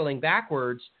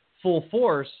backwards full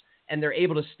force, and they're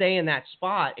able to stay in that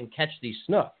spot and catch these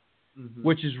snook,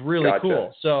 which is really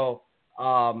cool. So,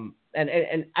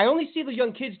 and I only see the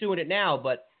young kids doing it now,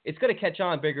 but it's going to catch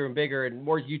on bigger and bigger, and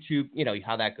more YouTube, you know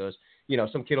how that goes. You know,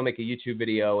 some kid will make a YouTube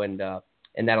video and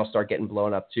that'll start getting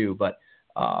blown up too. But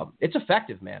it's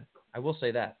effective, man. I will say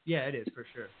that. Yeah, it is for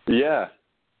sure. Yeah.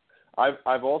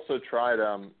 I've also tried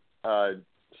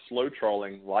slow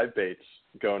trolling live baits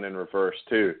going in reverse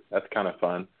too. That's kind of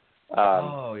fun.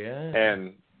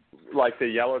 And like the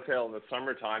yellowtail in the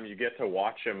summertime, you get to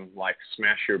watch them like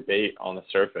smash your bait on the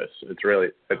surface. It's really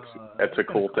it's a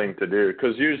cool thing to do,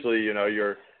 because usually, you know,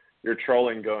 you're you're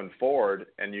trolling going forward,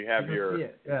 and you have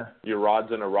your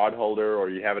rods in a rod holder, or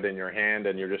you have it in your hand,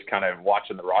 and you're just kind of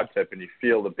watching the rod tip, and you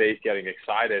feel the bait getting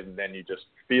excited, and then you just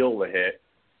feel the hit.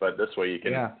 But this way you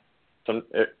can,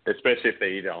 especially if they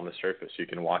eat it on the surface, you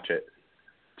can watch it.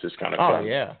 It's just kind of fun. Oh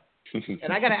yeah.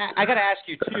 And I gotta ask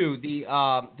you too.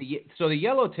 The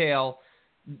yellowtail,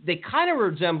 they kind of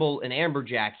resemble an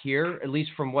amberjack here, at least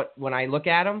from when I look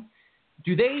at them.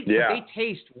 Do they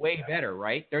taste way better,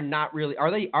 right? They're not really.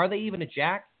 Are they even a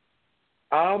jack?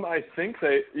 I think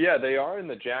they are in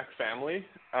the jack family.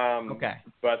 Okay.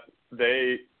 But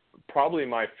they probably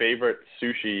my favorite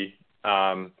sushi,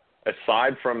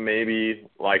 aside from maybe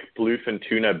like bluefin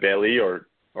tuna belly or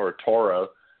toro,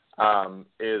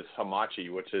 is hamachi,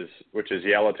 which is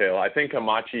yellowtail. I think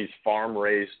hamachi's farm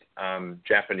raised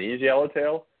Japanese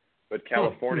yellowtail, but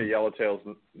California yellowtail's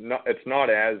not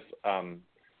as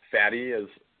fatty as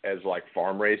like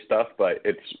farm raised stuff, but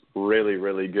it's really,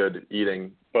 really good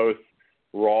eating, both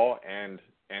raw and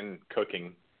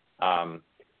cooking. And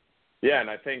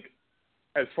I think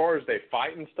as far as they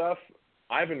fight and stuff,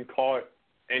 I haven't caught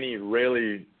any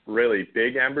really, really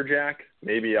big amberjack,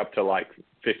 maybe up to like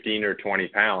 15 or 20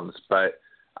 pounds, but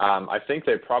I think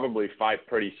they probably fight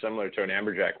pretty similar to an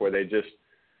amberjack, where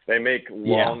they make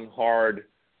long, hard,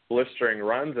 blistering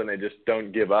runs, and they just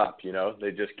don't give up.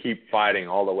 They just keep fighting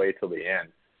all the way till the end.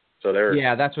 So they're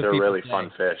really fun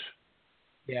fish.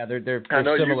 Yeah, they're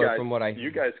similar from what I.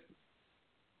 You guys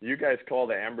call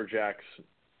the amberjacks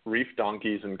reef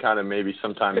donkeys, and kind of maybe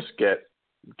sometimes get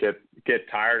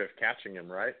tired of catching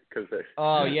them, right?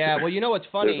 Oh yeah. Well, you know what's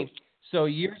funny? So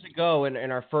years ago, in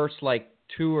our first like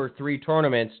 2 or 3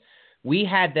 tournaments, we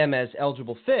had them as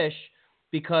eligible fish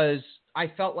because I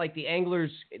felt like the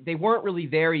anglers, they weren't really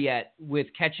there yet with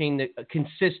catching the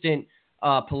consistent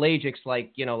pelagics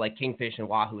like kingfish and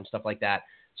wahoo and stuff like that.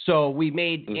 So we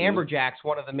made amberjacks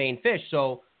one of the main fish.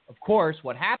 So, of course,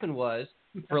 what happened was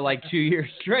for like 2 years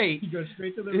straight, you go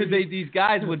straight to the these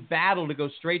guys would battle to go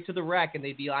straight to the wreck, and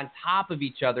they'd be on top of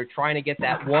each other trying to get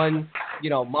that one,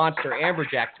 monster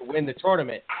amberjack to win the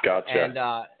tournament.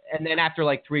 Gotcha. And then after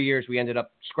like 3 years, we ended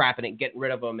up scrapping it, getting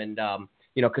rid of them, and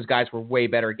because guys were way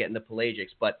better at getting the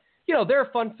pelagics. But, they're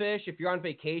a fun fish. If you're on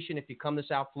vacation, if you come to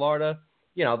South Florida,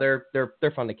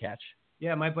 they're fun to catch.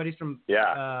 Yeah, my buddies from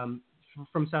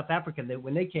South Africa,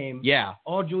 when they came,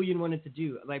 all Julian wanted to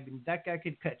do, like that guy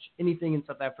could catch anything in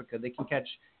South Africa. They can catch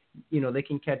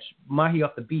mahi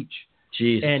off the beach.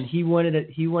 Jeez. And he wanted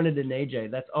an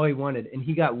AJ. That's all he wanted. And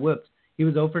he got whooped. He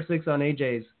was 0 for 6 on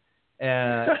AJs.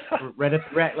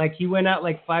 Like he went out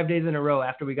like 5 days in a row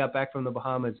after we got back from the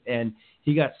Bahamas, and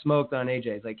he got smoked on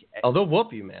AJs. Like, they'll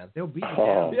whoop you, man. They'll beat you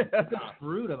down. It's a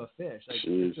brute of a fish. Like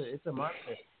it's a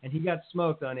monster. And he got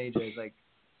smoked on AJs like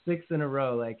 6 in a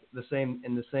row, like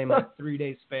in the same like 3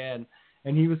 day span.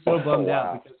 And he was so bummed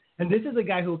out and this is a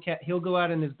guy he'll go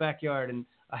out in his backyard and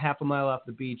a half a mile off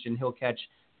the beach, and he'll catch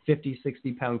 50,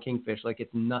 60 pound kingfish like it's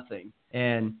nothing.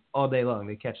 And all day long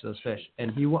they catch those fish.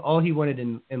 And all he wanted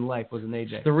in life was an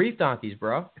AJ. It's the reef donkeys,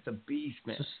 bro. It's a beast,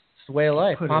 man. It's the way of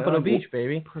life. Pompano Beach,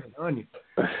 baby. Put it on you.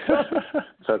 That's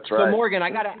right. So Morgan, I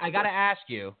gotta ask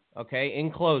you, okay,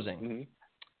 in closing,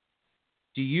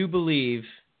 do you believe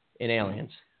in aliens?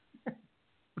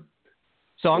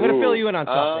 So I'm going to fill you in on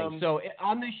something. So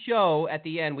on the show, at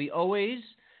the end, we always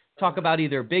talk about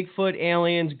either Bigfoot,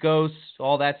 aliens, ghosts,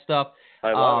 all that stuff.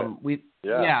 I love it.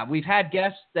 We've had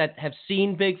guests that have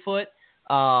seen Bigfoot.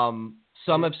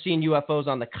 Some have seen UFOs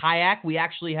on the kayak. We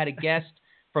actually had a guest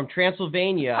from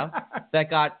Transylvania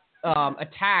that got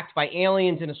attacked by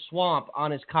aliens in a swamp on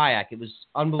his kayak. It was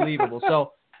unbelievable.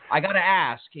 So I got to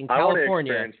ask, in California, I want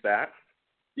to experience that.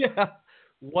 Yeah,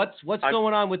 what's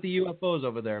going on with the UFOs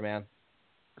over there, man?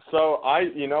 So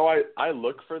I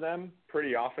look for them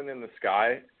pretty often in the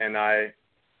sky, and I've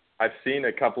seen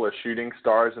a couple of shooting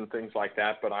stars and things like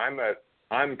that. But I'm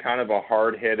kind of a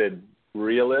hard-headed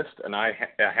realist, and I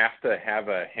have to have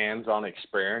a hands-on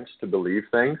experience to believe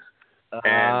things.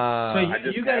 And so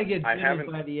you got to get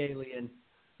diddled by the alien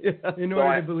in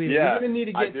order to believe it. You're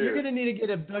gonna need to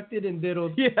get abducted and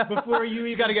diddled before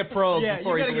you got to get probed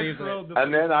before you believe it.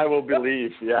 And then I will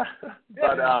believe,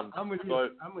 But I'm with you.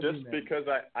 Because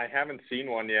I haven't seen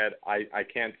one yet, I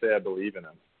can't say I believe in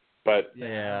them. But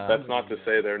that's not to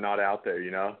say they're not out there,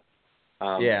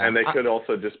 And they could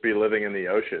also just be living in the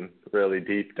ocean, really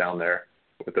deep down there,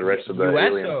 with the rest of the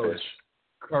alien fish.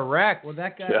 Correct. Well,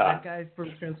 that guy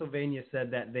from Transylvania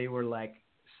said that they were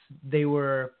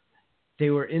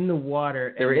in the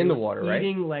water. They were in the water, right?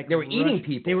 They were eating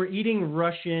people. They were eating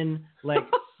Russian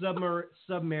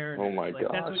submariners. Oh my gosh.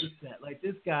 gosh. That's what he said. Like,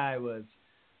 this guy was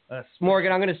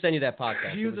Morgan, I'm going to send you that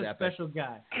podcast. He was a special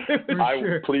guy.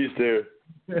 Please do.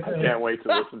 I can't wait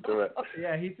to listen to it.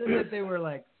 Yeah, he said that they were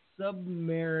like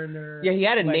submariner. Yeah, he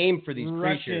had a like, name for these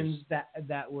Russians creatures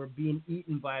that were being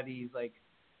eaten by these like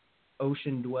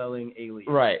ocean-dwelling aliens.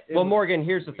 Right. Well, Morgan,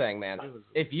 here's the thing, man.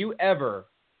 If you ever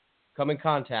come in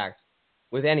contact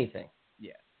with anything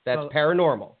that's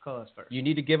paranormal, call us first. You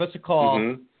need to give us a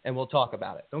call, and we'll talk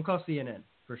about it. Don't call CNN.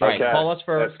 For sure. Right. Okay. Call us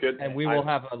first, That's good. and we will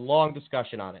have a long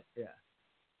discussion on it. Yeah.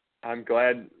 I'm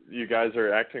glad you guys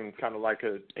are acting kind of like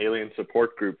an alien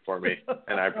support group for me,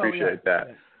 and I appreciate that.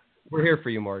 Yeah. We're here for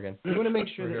you, Morgan. We want to make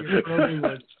sure that your clothing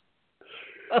was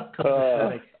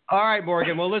all right,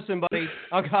 Morgan. Well, listen, buddy,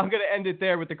 I'm going to end it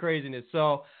there with the craziness.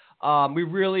 So we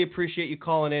really appreciate you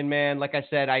calling in, man. Like I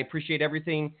said, I appreciate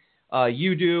everything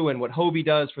you do and what Hobie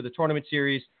does for the tournament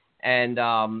series. And,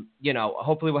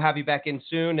 hopefully we'll have you back in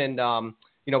soon. And,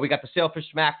 we got the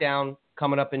Sailfish Smackdown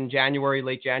coming up in January,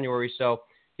 late January. So,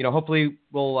 hopefully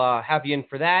we'll have you in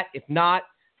for that. If not,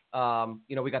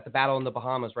 we got the Battle in the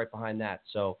Bahamas right behind that.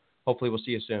 So hopefully we'll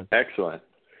see you soon. Excellent.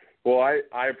 Well,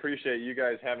 I appreciate you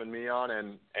guys having me on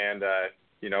and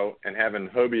having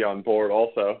Hobie on board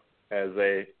also as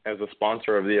a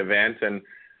sponsor of the event, and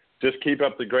just keep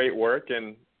up the great work.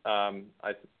 And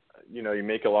you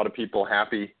make a lot of people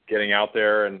happy getting out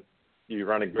there, and you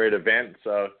run a great event.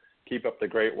 So keep up the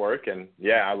great work. And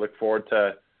I look forward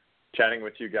to chatting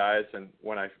with you guys. And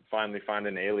when I finally find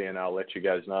an alien, I'll let you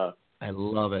guys know. I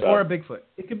love it. Or a Bigfoot.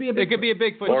 It could be a Bigfoot. It could be a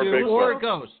Bigfoot or too, Bigfoot. or a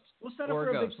ghost. We'll set up for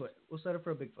a Bigfoot. We'll set up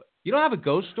for a Bigfoot. You don't have a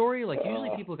ghost story? Like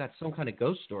usually people got some kind of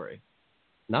ghost story.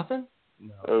 Nothing?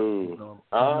 No.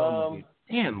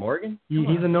 Damn, Morgan.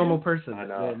 He's a normal person. I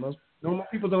know. Yeah, most normal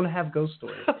people don't have ghost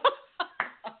stories.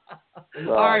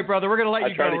 All right, brother. We're going to let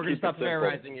you go. We're going to stop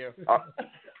terrorizing you.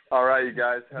 All right, you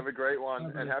guys. Have a great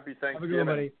one, and happy Thanksgiving. Have a good one,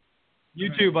 buddy.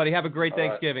 You too, buddy. Have a great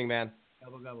Thanksgiving, man.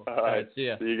 Gobble, gobble. All right. See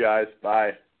ya. See you guys.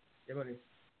 Bye. Yeah, buddy.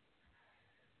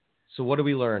 So what do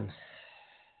we learn?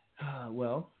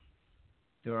 Well,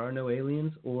 there are no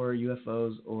aliens or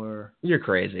UFOs or... You're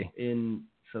crazy. In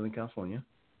Southern California.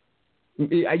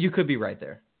 You could be right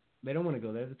there. They don't want to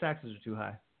go there. The taxes are too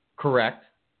high. Correct.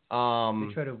 They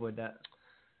try to avoid that.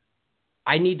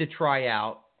 I need to try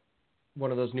out one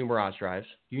of those new Mirage drives.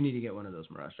 You need to get one of those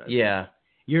Mirage drives. Yeah.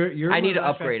 Your I need to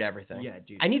Mirage upgrade drive, everything. Yeah,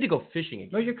 dude. I need to go fishing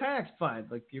again. No, your kayak's fine.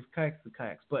 Like your kayak's the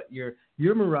kayaks, but your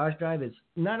Mirage drive is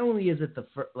not only is it the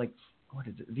what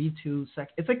is it, V2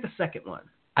 it's like the second one.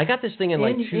 I got this thing in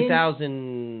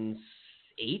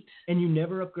 2008. And you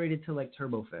never upgraded to like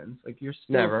turbo fins. Like you're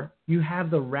still, never. You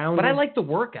have the round. But I like the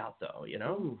workout though, I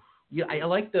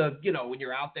like the, when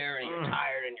you're out there and you're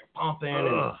tired and you're pumping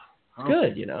and it's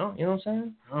good, you know what I'm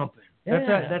saying? Pumping.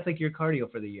 Yeah. That's like your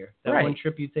cardio for the year. That one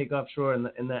trip you take offshore in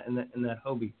that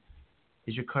Hobie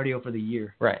is your cardio for the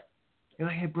year. Right. You're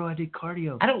like, hey bro, I did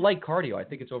cardio. I don't like cardio. I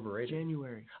think it's overrated.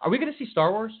 January. Are we going to see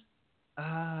Star Wars?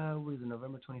 What is it,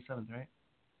 November 27th, right?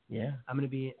 Yeah. I'm going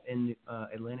to be in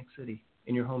Atlantic City,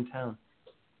 in your hometown,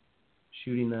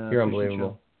 shooting the You're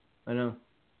unbelievable. Show. I know.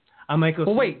 I might go.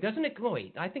 Well, wait, doesn't it?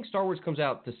 Wait, I think Star Wars comes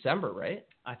out December, right?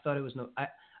 I thought it was I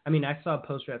saw a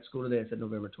poster at school today that said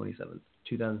November 27th,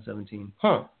 2017.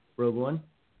 Huh. Rogue One?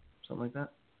 Something like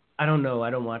that? I don't know.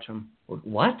 I don't watch them.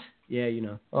 What? Yeah, you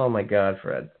know. Oh, my God,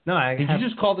 Fred. No, Did you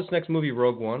just call this next movie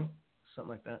Rogue One?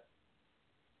 Something like that.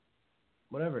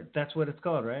 Whatever. That's what it's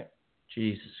called, right?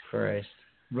 Jesus Christ.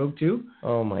 Rogue 2?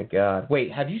 Oh, my God. Wait,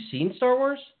 have you seen Star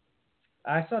Wars?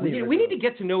 I saw the we need to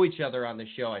get to know each other on the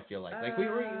show, I feel like. Like, we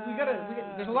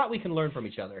gotta, there's a lot we can learn from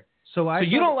each other. So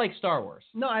you don't like Star Wars?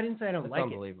 No, I didn't say I don't That's like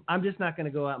unbelievable. it. I'm just not going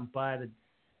to go out and buy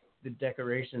the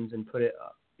decorations and put it,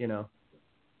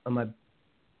 on my...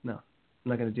 No, I'm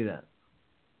not going to do that.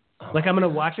 I'm going to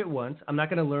watch it once. I'm not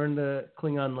going to learn the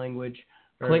Klingon language.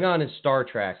 Klingon is Star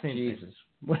Trek. Same Jesus.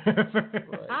 Whatever.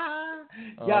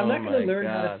 Yeah, I'm not going to learn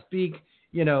how to speak,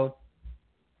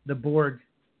 the Borg.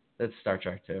 That's Star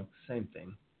Trek too. Same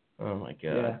thing. Oh my God.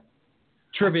 Yeah.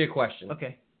 Trivia question.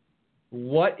 Okay.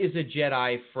 What is a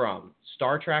Jedi from?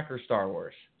 Star Trek or Star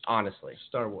Wars? Honestly.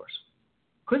 Star Wars.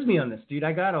 Quiz me on this, dude.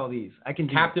 I got all these. I can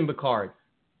do Captain Picard.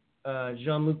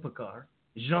 Jean-Luc Picard.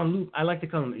 Jean-Luc. I like to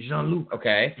call him Jean-Luc.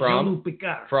 Okay. From? Jean-Luc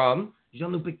Picard. From?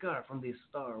 Jean-Luc Picard from the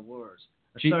Star Wars.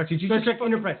 Star Trek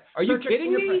Enterprise. Are you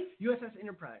kidding me? USS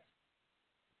Enterprise.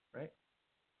 Right?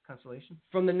 Constellation?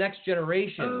 From the Next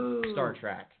Generation Star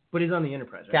Trek. But he's on the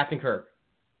Enterprise, right? Captain Kirk.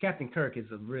 Captain Kirk is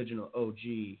the original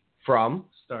OG. From?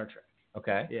 Star Trek.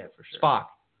 Okay. Yeah, for sure. Spock.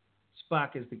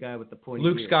 Spock is the guy with the pointy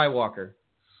Luke ears. Skywalker.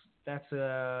 That's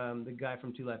the guy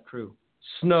from Two Live Crew.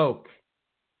 Snoke.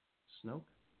 Snoke?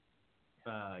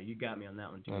 You got me on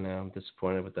that one too. I know. I'm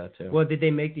disappointed with that too. Well, did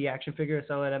they make the action figure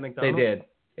sell it at McDonald's? They did.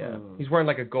 Yeah. He's wearing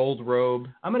like a gold robe.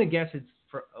 I'm gonna guess it's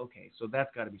for. Okay, so that's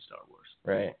got to be Star Wars.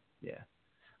 Right. Yeah.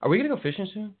 Are we gonna go fishing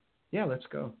soon? Yeah, let's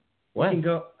go. When? We can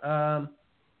go.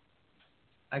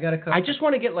 I got a couple. I just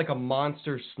want to get like a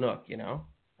monster snook, you know.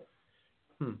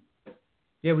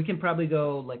 Yeah, we can probably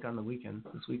go like on the weekend.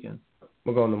 This weekend.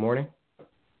 We'll go in the morning.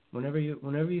 Whenever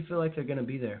you feel like they're gonna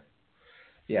be there.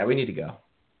 Yeah, we need to go.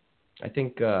 I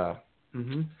think.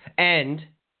 And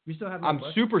we still have. I'm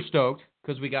super stoked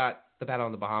because we got the Battle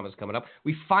in the Bahamas coming up.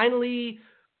 We finally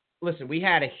listen. We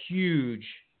had a huge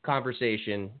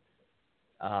conversation.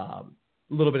 A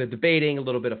little bit of debating, a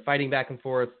little bit of fighting back and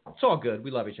forth. It's all good.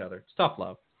 We love each other. It's tough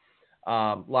love.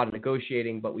 A lot of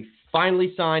negotiating, but we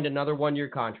finally signed another 1-year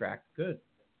contract. Good.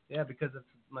 Yeah, because it's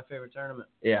my favorite tournament.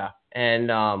 Yeah. And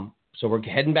so we're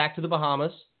heading back to the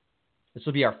Bahamas. This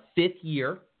will be our 5th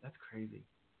year. That's crazy.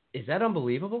 Is that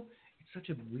unbelievable? It's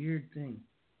such a weird thing.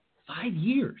 5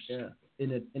 years. Yeah.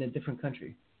 In a different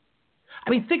country. I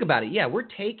mean, think about it. Yeah, we're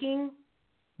taking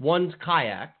one's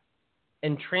kayak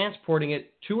and transporting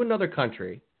it to another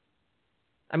country.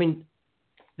 I mean,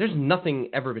 there's nothing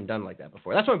ever been done like that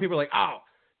before. That's why people are like, oh,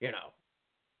 you know,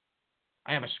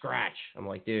 I have a scratch. I'm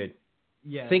like, dude,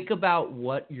 think about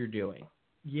what you're doing.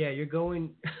 Yeah, you're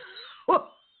going.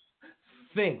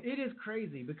 Think. It is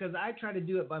crazy because I try to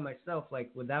do it by myself,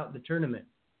 like without the tournament.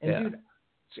 And dude,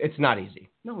 it's not easy.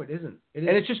 No, it isn't. And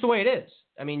it's just the way it is.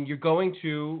 I mean, you're going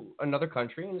to another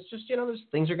country, and it's just, you know, there's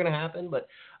things are going to happen. But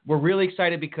we're really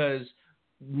excited because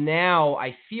now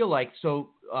I feel like,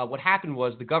 what happened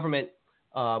was the government,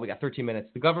 we got 13 minutes,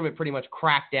 the government pretty much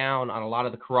cracked down on a lot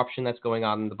of the corruption that's going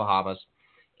on in the Bahamas,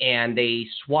 and they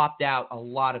swapped out a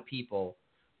lot of people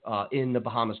in the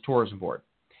Bahamas Tourism Board.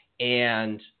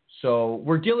 And so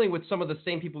we're dealing with some of the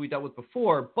same people we dealt with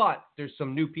before, but there's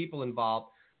some new people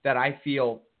involved that I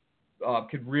feel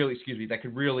could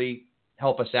really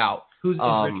help us out. Is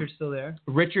Richard still there?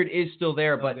 Richard is still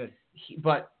there,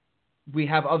 but we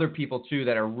have other people too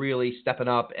that are really stepping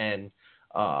up and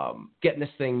getting this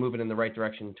thing moving in the right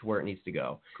direction to where it needs to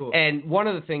go. Cool. And one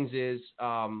of the things is,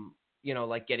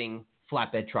 like getting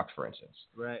flatbed trucks, for instance.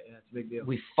 Right, yeah, it's a big deal.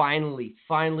 We finally,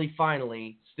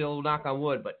 still knock on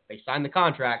wood, but they signed the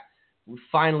contract. We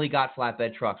finally got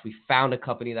flatbed trucks. We found a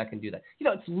company that can do that. You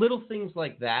know, it's little things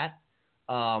like that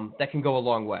that can go a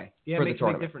long way for the tournament. Yeah, it makes a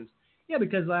big difference. Yeah,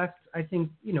 because I think,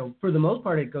 for the most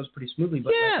part, it goes pretty smoothly.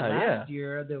 But last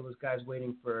year, there was guys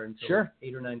waiting for until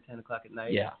 8 or 9, 10 o'clock at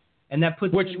night. Yeah. And that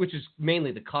puts which is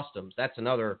mainly the customs. That's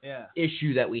another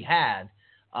issue that we had,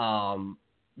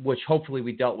 which hopefully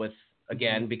we dealt with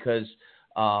again because,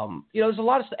 there's a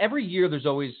lot of stuff. Every year there's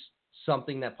always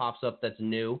something that pops up that's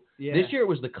new. Yeah. This year it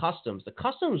was the customs. The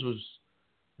customs was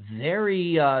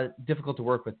very difficult to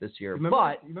work with this year. You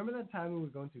remember that time we were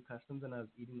going through customs and I was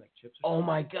eating like chips? Oh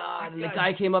my God! And the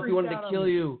guy came up, he wanted to kill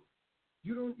you.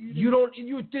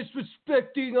 You're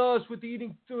disrespecting us with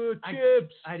eating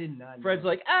chips. I did not. Fred's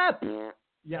like,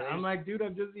 Yeah, I'm like, dude,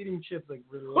 I'm just eating chips. Like,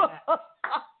 really?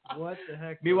 What the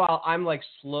heck? Meanwhile, I'm like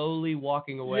slowly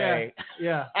walking away.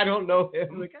 Yeah. I don't know him.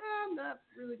 I'm like, I'm not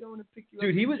really going to pick you up.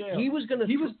 Dude, he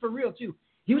was for real too.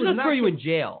 He was going to throw you in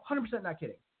jail. 100% not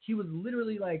kidding. He was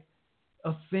literally like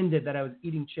offended that I was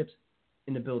eating chips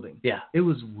in the building. Yeah. It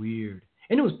was weird.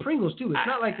 And it was Pringles too. It's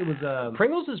not like it was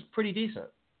Pringles is pretty decent.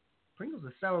 Pringles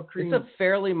is sour cream. It's a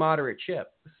fairly moderate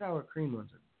chip. The sour cream ones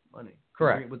are funny.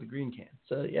 Correct. With the green can.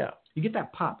 So, yeah. You get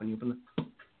that pop when you open the...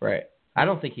 Right. I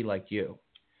don't think he liked you.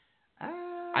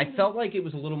 I felt like it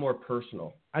was a little more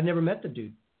personal. I'd never met the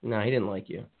dude. No, he didn't like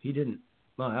you. He didn't.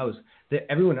 Well,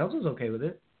 everyone else was okay with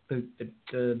it.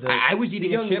 I was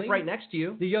eating a chip right next to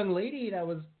you. The young lady that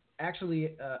was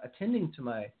actually attending to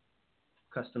my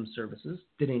customs services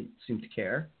didn't seem to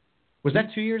care. Was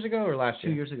that 2 years ago or last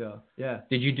year? 2 years ago, yeah.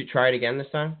 Did you try it again this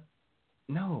time?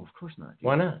 No, of course not. Dude.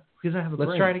 Why not? Because I have a brain.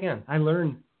 Let's try it again. I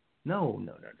learned. No.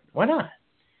 Why not?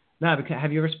 No, because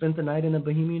have you ever spent the night in a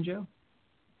Bohemian jail?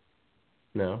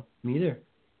 No. Me either.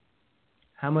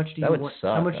 How much do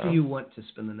you want to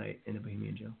spend the night in a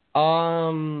Bohemian jail?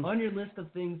 On your list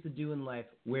of things to do in life,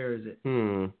 where is it?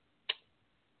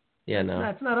 Yeah, no.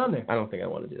 It's not on there. I don't think I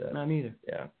want to do that. Not me either.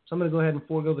 Yeah. So I'm going to go ahead and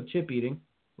forego the chip eating.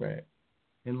 Right.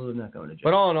 In lieu of not going to jail.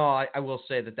 But all in all, I will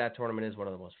say that tournament is one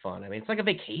of the most fun. I mean, it's like a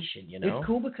vacation, you know? It's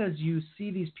cool because you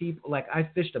see these people. Like, I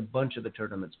fished a bunch of the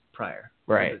tournaments prior.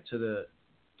 Right.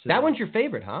 That one's your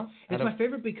favorite, huh? It's my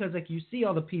favorite because, like, you see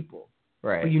all the people.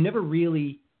 Right. But you never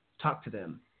really talk to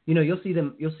them. You know, you'll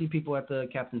see people at the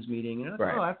captain's meeting, and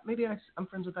you're like, maybe I'm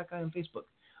friends with that guy on Facebook.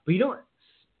 But you don't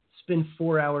spend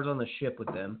 4 hours on the ship with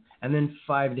them, and then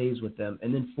 5 days with them,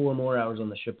 and then 4 more hours on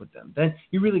the ship with them. Then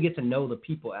you really get to know the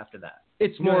people after that.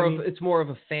 It's more of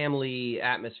a family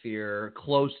atmosphere,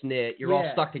 close knit. You're all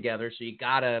stuck together, so you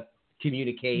gotta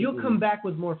communicate. You'll come back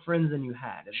with more friends than you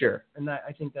had. Sure. And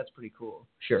I think that's pretty cool.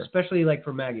 Sure. Especially like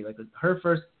for Maggie, like her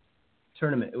first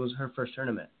tournament. It was her first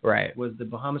tournament. Right. Was the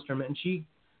Bahamas tournament, and she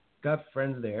got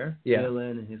friends there. Yeah.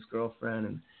 Dylan and his girlfriend,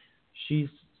 and she's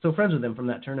still friends with them from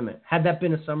that tournament. Had that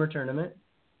been a summer tournament,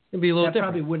 it'd be a little that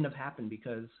different. probably wouldn't have happened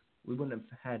because we wouldn't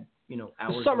have had,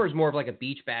 hours. The summer's more of like a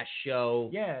beach bass show.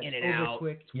 Yeah, in and over out.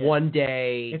 quick. It's one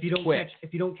day. If you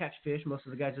don't catch fish, most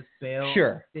of the guys just bail.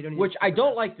 Sure. They don't Which I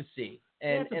don't like to see.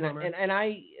 And it's a bummer. and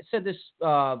I said this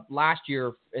last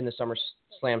year in the Summer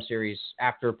Slam series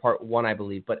after part 1, I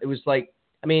believe. But it was like,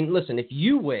 I mean, listen, if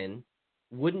you win,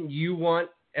 wouldn't you want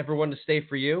everyone to stay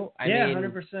for you? I mean,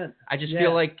 100%. I just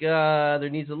feel like there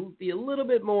needs to be a little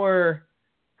bit more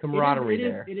camaraderie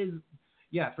there. It is.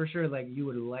 Yeah, for sure. Like you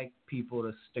would like people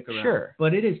to stick around. Sure.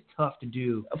 But it is tough to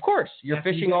do. Of course, you're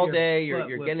After fishing you all get day. your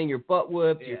You're butt getting your butt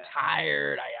whooped. Yeah. You're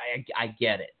tired. I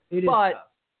get it. It is but tough.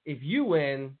 if you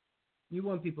win, You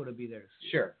want people to be there to see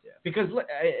sure. it. Yeah. Because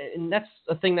and that's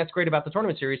a thing that's great about the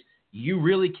tournament series. You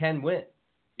really can win.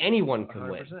 Anyone can 100%.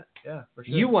 win. Yeah, for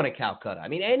sure. You won a Calcutta. I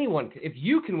mean, anyone. If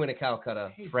you can win a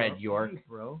Calcutta, Hey, Fred bro. York, Hey,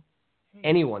 bro. Hey,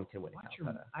 anyone can win a watch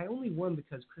Calcutta. I only won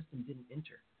because Kristen didn't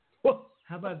enter.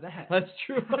 How about that? That's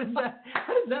true. How does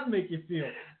that make you feel?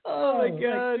 Oh my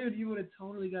God, dude, you would have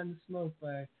totally gotten smoked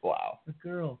by wow. a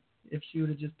girl if she would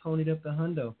have just ponied up the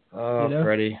hundo. Oh,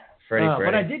 Freddie.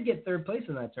 But I did get 3rd place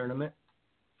in that tournament.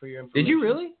 For your information. Did you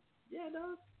really? Yeah,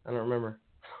 dog. I don't remember.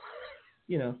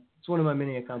 It's one of my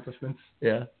many accomplishments.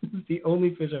 Yeah. It's the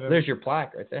only fish I've ever. There's your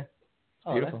plaque right there.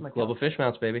 Oh, Beautiful. that's my Global Fish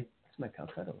Mounts, baby. That's my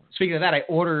Calcutta one. Speaking of that, I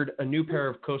ordered a new pair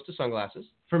of Costa sunglasses.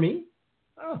 For me?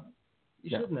 Oh, you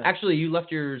Yeah. shouldn't have. Actually, you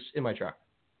left yours in my truck.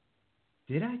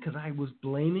 Did I? Because I was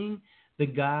blaming the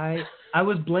guy. I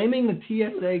was blaming the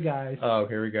TSA guys. Oh,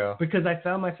 here we go. Because I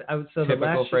found myself. So the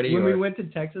Typical last Freddie when we York. went to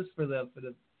Texas for the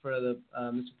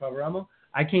Mr. Pavaramo,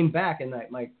 I came back and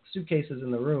my suitcase is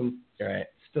in the room, Right.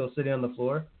 still sitting on the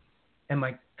floor, and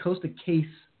my Costa case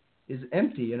is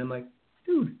empty, and I'm like,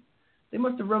 dude, they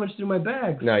must have rummaged through my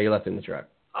bags. No, you left it in the truck.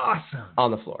 Awesome.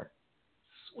 On the floor.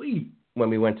 Sweet. When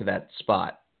we went to that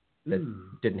spot that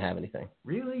Ooh. didn't have anything.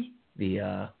 Really? The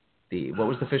what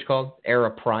was the fish called?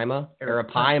 Arapaima.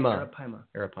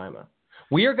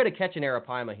 We are going to catch an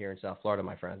arapaima here in South Florida,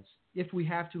 my friends. If we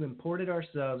have to import it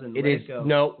ourselves and It let is it go.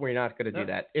 no, we're not going to do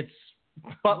that.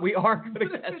 But we are going to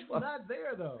But if catch it's one. not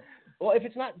there though. Well, if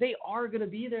it's not, they are going to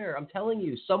be there. I'm telling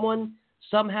you, someone,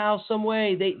 somehow, some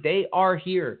way, they are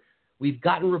here. We've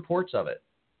gotten reports of it.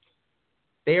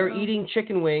 They are eating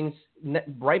chicken wings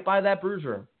right by that bruise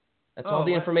room. That's all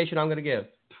the information I'm going to give.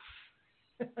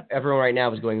 Everyone right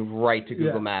now is going right to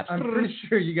Google Maps. I'm pretty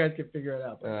sure you guys can figure it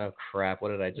out. Oh, crap. What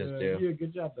did I just do? You did a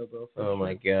good job, though, bro. Oh,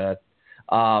 my God.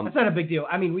 That's not a big deal.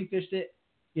 I mean, we fished it,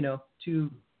 two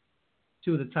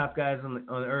of the top guys on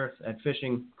earth at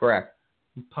fishing. Correct.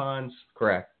 Ponds.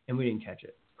 Correct. And we didn't catch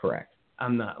it. Correct.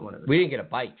 I'm not one of them. We didn't get a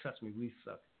bite. Trust me, we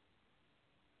suck.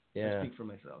 Yeah. I speak for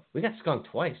myself. We got skunked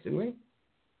twice, didn't we?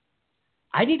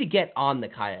 I need to get on the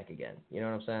kayak again. You know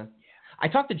what I'm saying? Yeah. I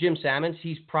talked to Jim Sammons.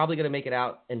 He's probably going to make it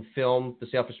out and film the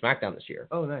Sailfish Smackdown this year.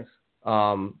 Oh, nice.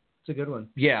 It's a good one.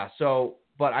 Yeah. So,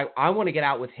 but I want to get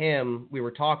out with him. We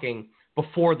were talking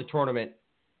before the tournament,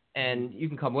 and you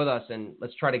can come with us and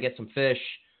let's try to get some fish,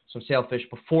 some sailfish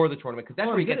before the tournament because that's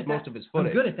where he gets most of his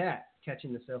footage. I'm good at that,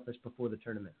 catching the sailfish before the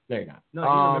tournament. No, you're not. No,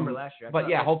 you remember last year. But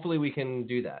yeah, hopefully we can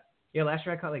do that. Yeah, last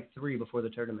year I caught like 3 before the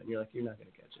tournament. And you're like, you're not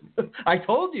going to catch anything. I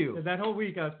told you. That whole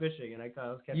week I was fishing, and I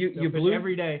was catching you fish blew,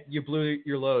 every day. You blew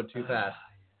your load too fast.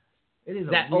 It is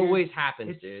that weird, always happens,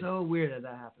 it's dude. It's so weird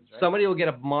that happens, right? Somebody will get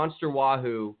a monster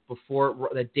wahoo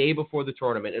the day before the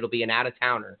tournament. It'll be an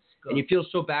out-of-towner. And you feel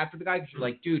so bad for the guy because you're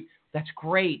like, dude, that's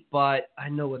great, but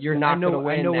you're not going to win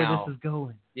now. I know where this is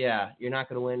going. Yeah, you're not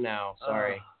going to win now.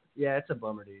 Sorry. Yeah, it's a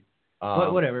bummer, dude.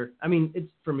 But whatever. I mean,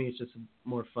 for me, it's just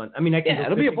more fun. I mean, I can go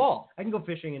it'll fishing. be a ball. I can go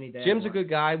fishing any day. Jim's a good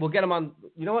guy. We'll get him on.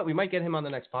 You know what? We might get him on the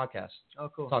next podcast. Oh,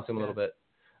 cool. Talk to him a little bit.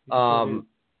 Cool,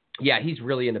 yeah, he's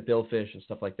really into billfish and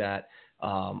stuff like that.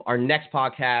 Our next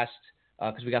podcast,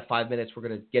 because we got 5 minutes, we're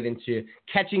going to get into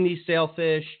catching these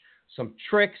sailfish, some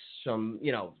tricks, some,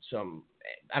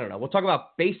 I don't know. We'll talk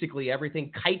about basically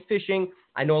everything. Kite fishing.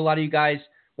 I know a lot of you guys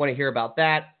want to hear about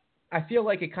that. I feel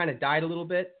like it kind of died a little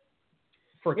bit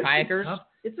for kayakers.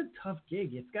 It's a tough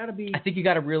gig. It's got to be. I think you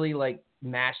got to really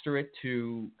master it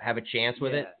to have a chance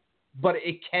with it. But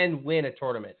it can win a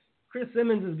tournament. Chris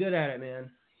Simmons is good at it, man.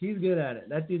 He's good at it.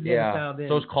 That dude's getting dialed in.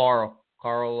 So is Carl.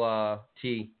 Carl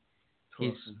T.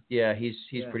 He's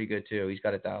pretty good too. He's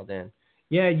got it dialed in.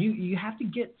 Yeah, you have to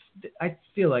get. I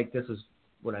feel like this is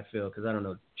what I feel because I don't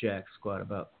know jack squat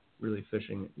about really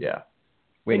fishing. Yeah.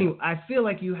 Anyway, I feel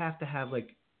like you have to have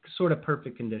like sort of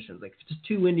perfect conditions. Like if it's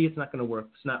too windy, it's not going to work.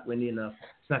 If it's not windy enough,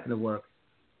 it's not going to work.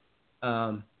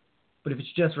 But if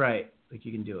it's just right, like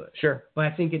you can do it. Sure. But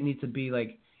I think it needs to be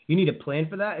like you need a plan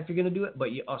for that if you're going to do it,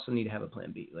 but you also need to have a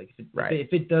plan B. Like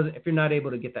if you're not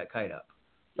able to get that kite up.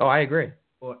 Oh, I agree.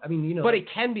 Or I mean, but it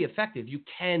can be effective. You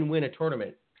can win a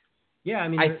tournament. Yeah, I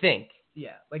mean, I think.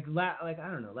 Yeah, like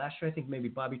I don't know. Last year, I think maybe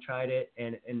Bobby tried it,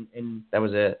 and that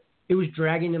was it. It was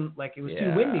dragging him like it was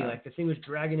too windy. Like the thing was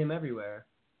dragging him everywhere.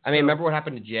 I mean, remember what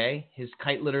happened to Jay? His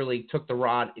kite literally took the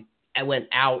rod, it went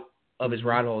out of his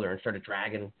rod holder and started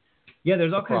dragging. Yeah,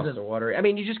 there's all kinds of the water. I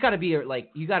mean, you just got to be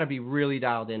like, you got to be really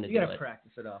dialed in to do it. You got to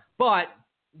practice it off. But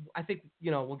I think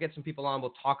we'll get some people on.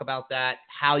 We'll talk about that,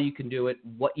 how you can do it,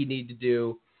 what you need to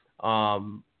do.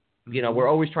 We're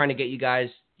always trying to get you guys,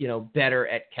 better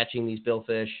at catching these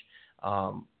billfish.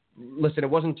 Listen, it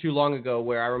wasn't too long ago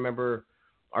where I remember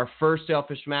our first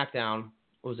Sailfish Smackdown,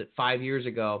 what was it, 5 years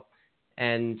ago?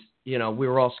 And, we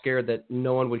were all scared that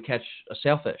no one would catch a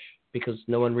sailfish because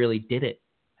no one really did it.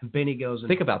 And Benny goes and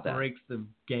think about that. Breaks the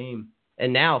game.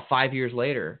 And now, 5 years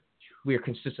later, we are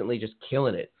consistently just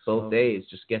killing it both days,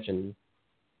 just catching.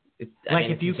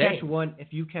 If you catch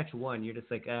one, you're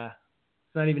just like,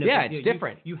 it's not even. It's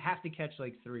different. You have to catch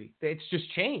like 3. It's just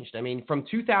changed. I mean, from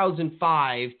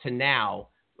 2005 to now,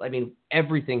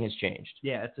 everything has changed.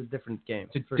 Yeah, it's a different game.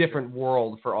 It's a different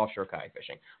world for offshore kayak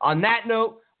fishing. On that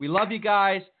note, we love you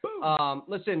guys.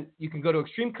 Listen, you can go to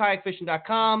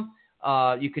extremekayakfishing.com.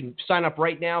 You can sign up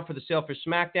right now for the Sailfish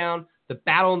Smackdown. The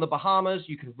Battle in the Bahamas,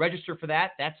 you can register for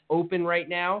that. That's open right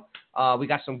now. We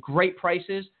got some great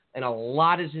prices, and a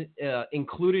lot is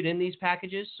included in these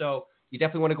packages. So you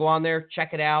definitely want to go on there,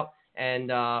 check it out,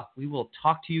 and we will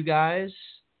talk to you guys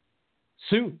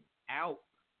soon. Out.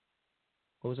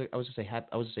 What was it? I was going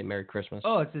to say Merry Christmas.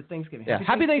 Oh, it's Thanksgiving. Yeah,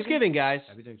 Happy Thanksgiving, guys.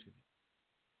 Happy Thanksgiving.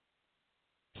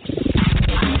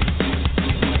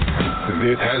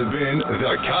 This has been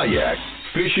the Kayak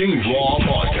Fishing RAW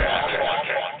Podcast.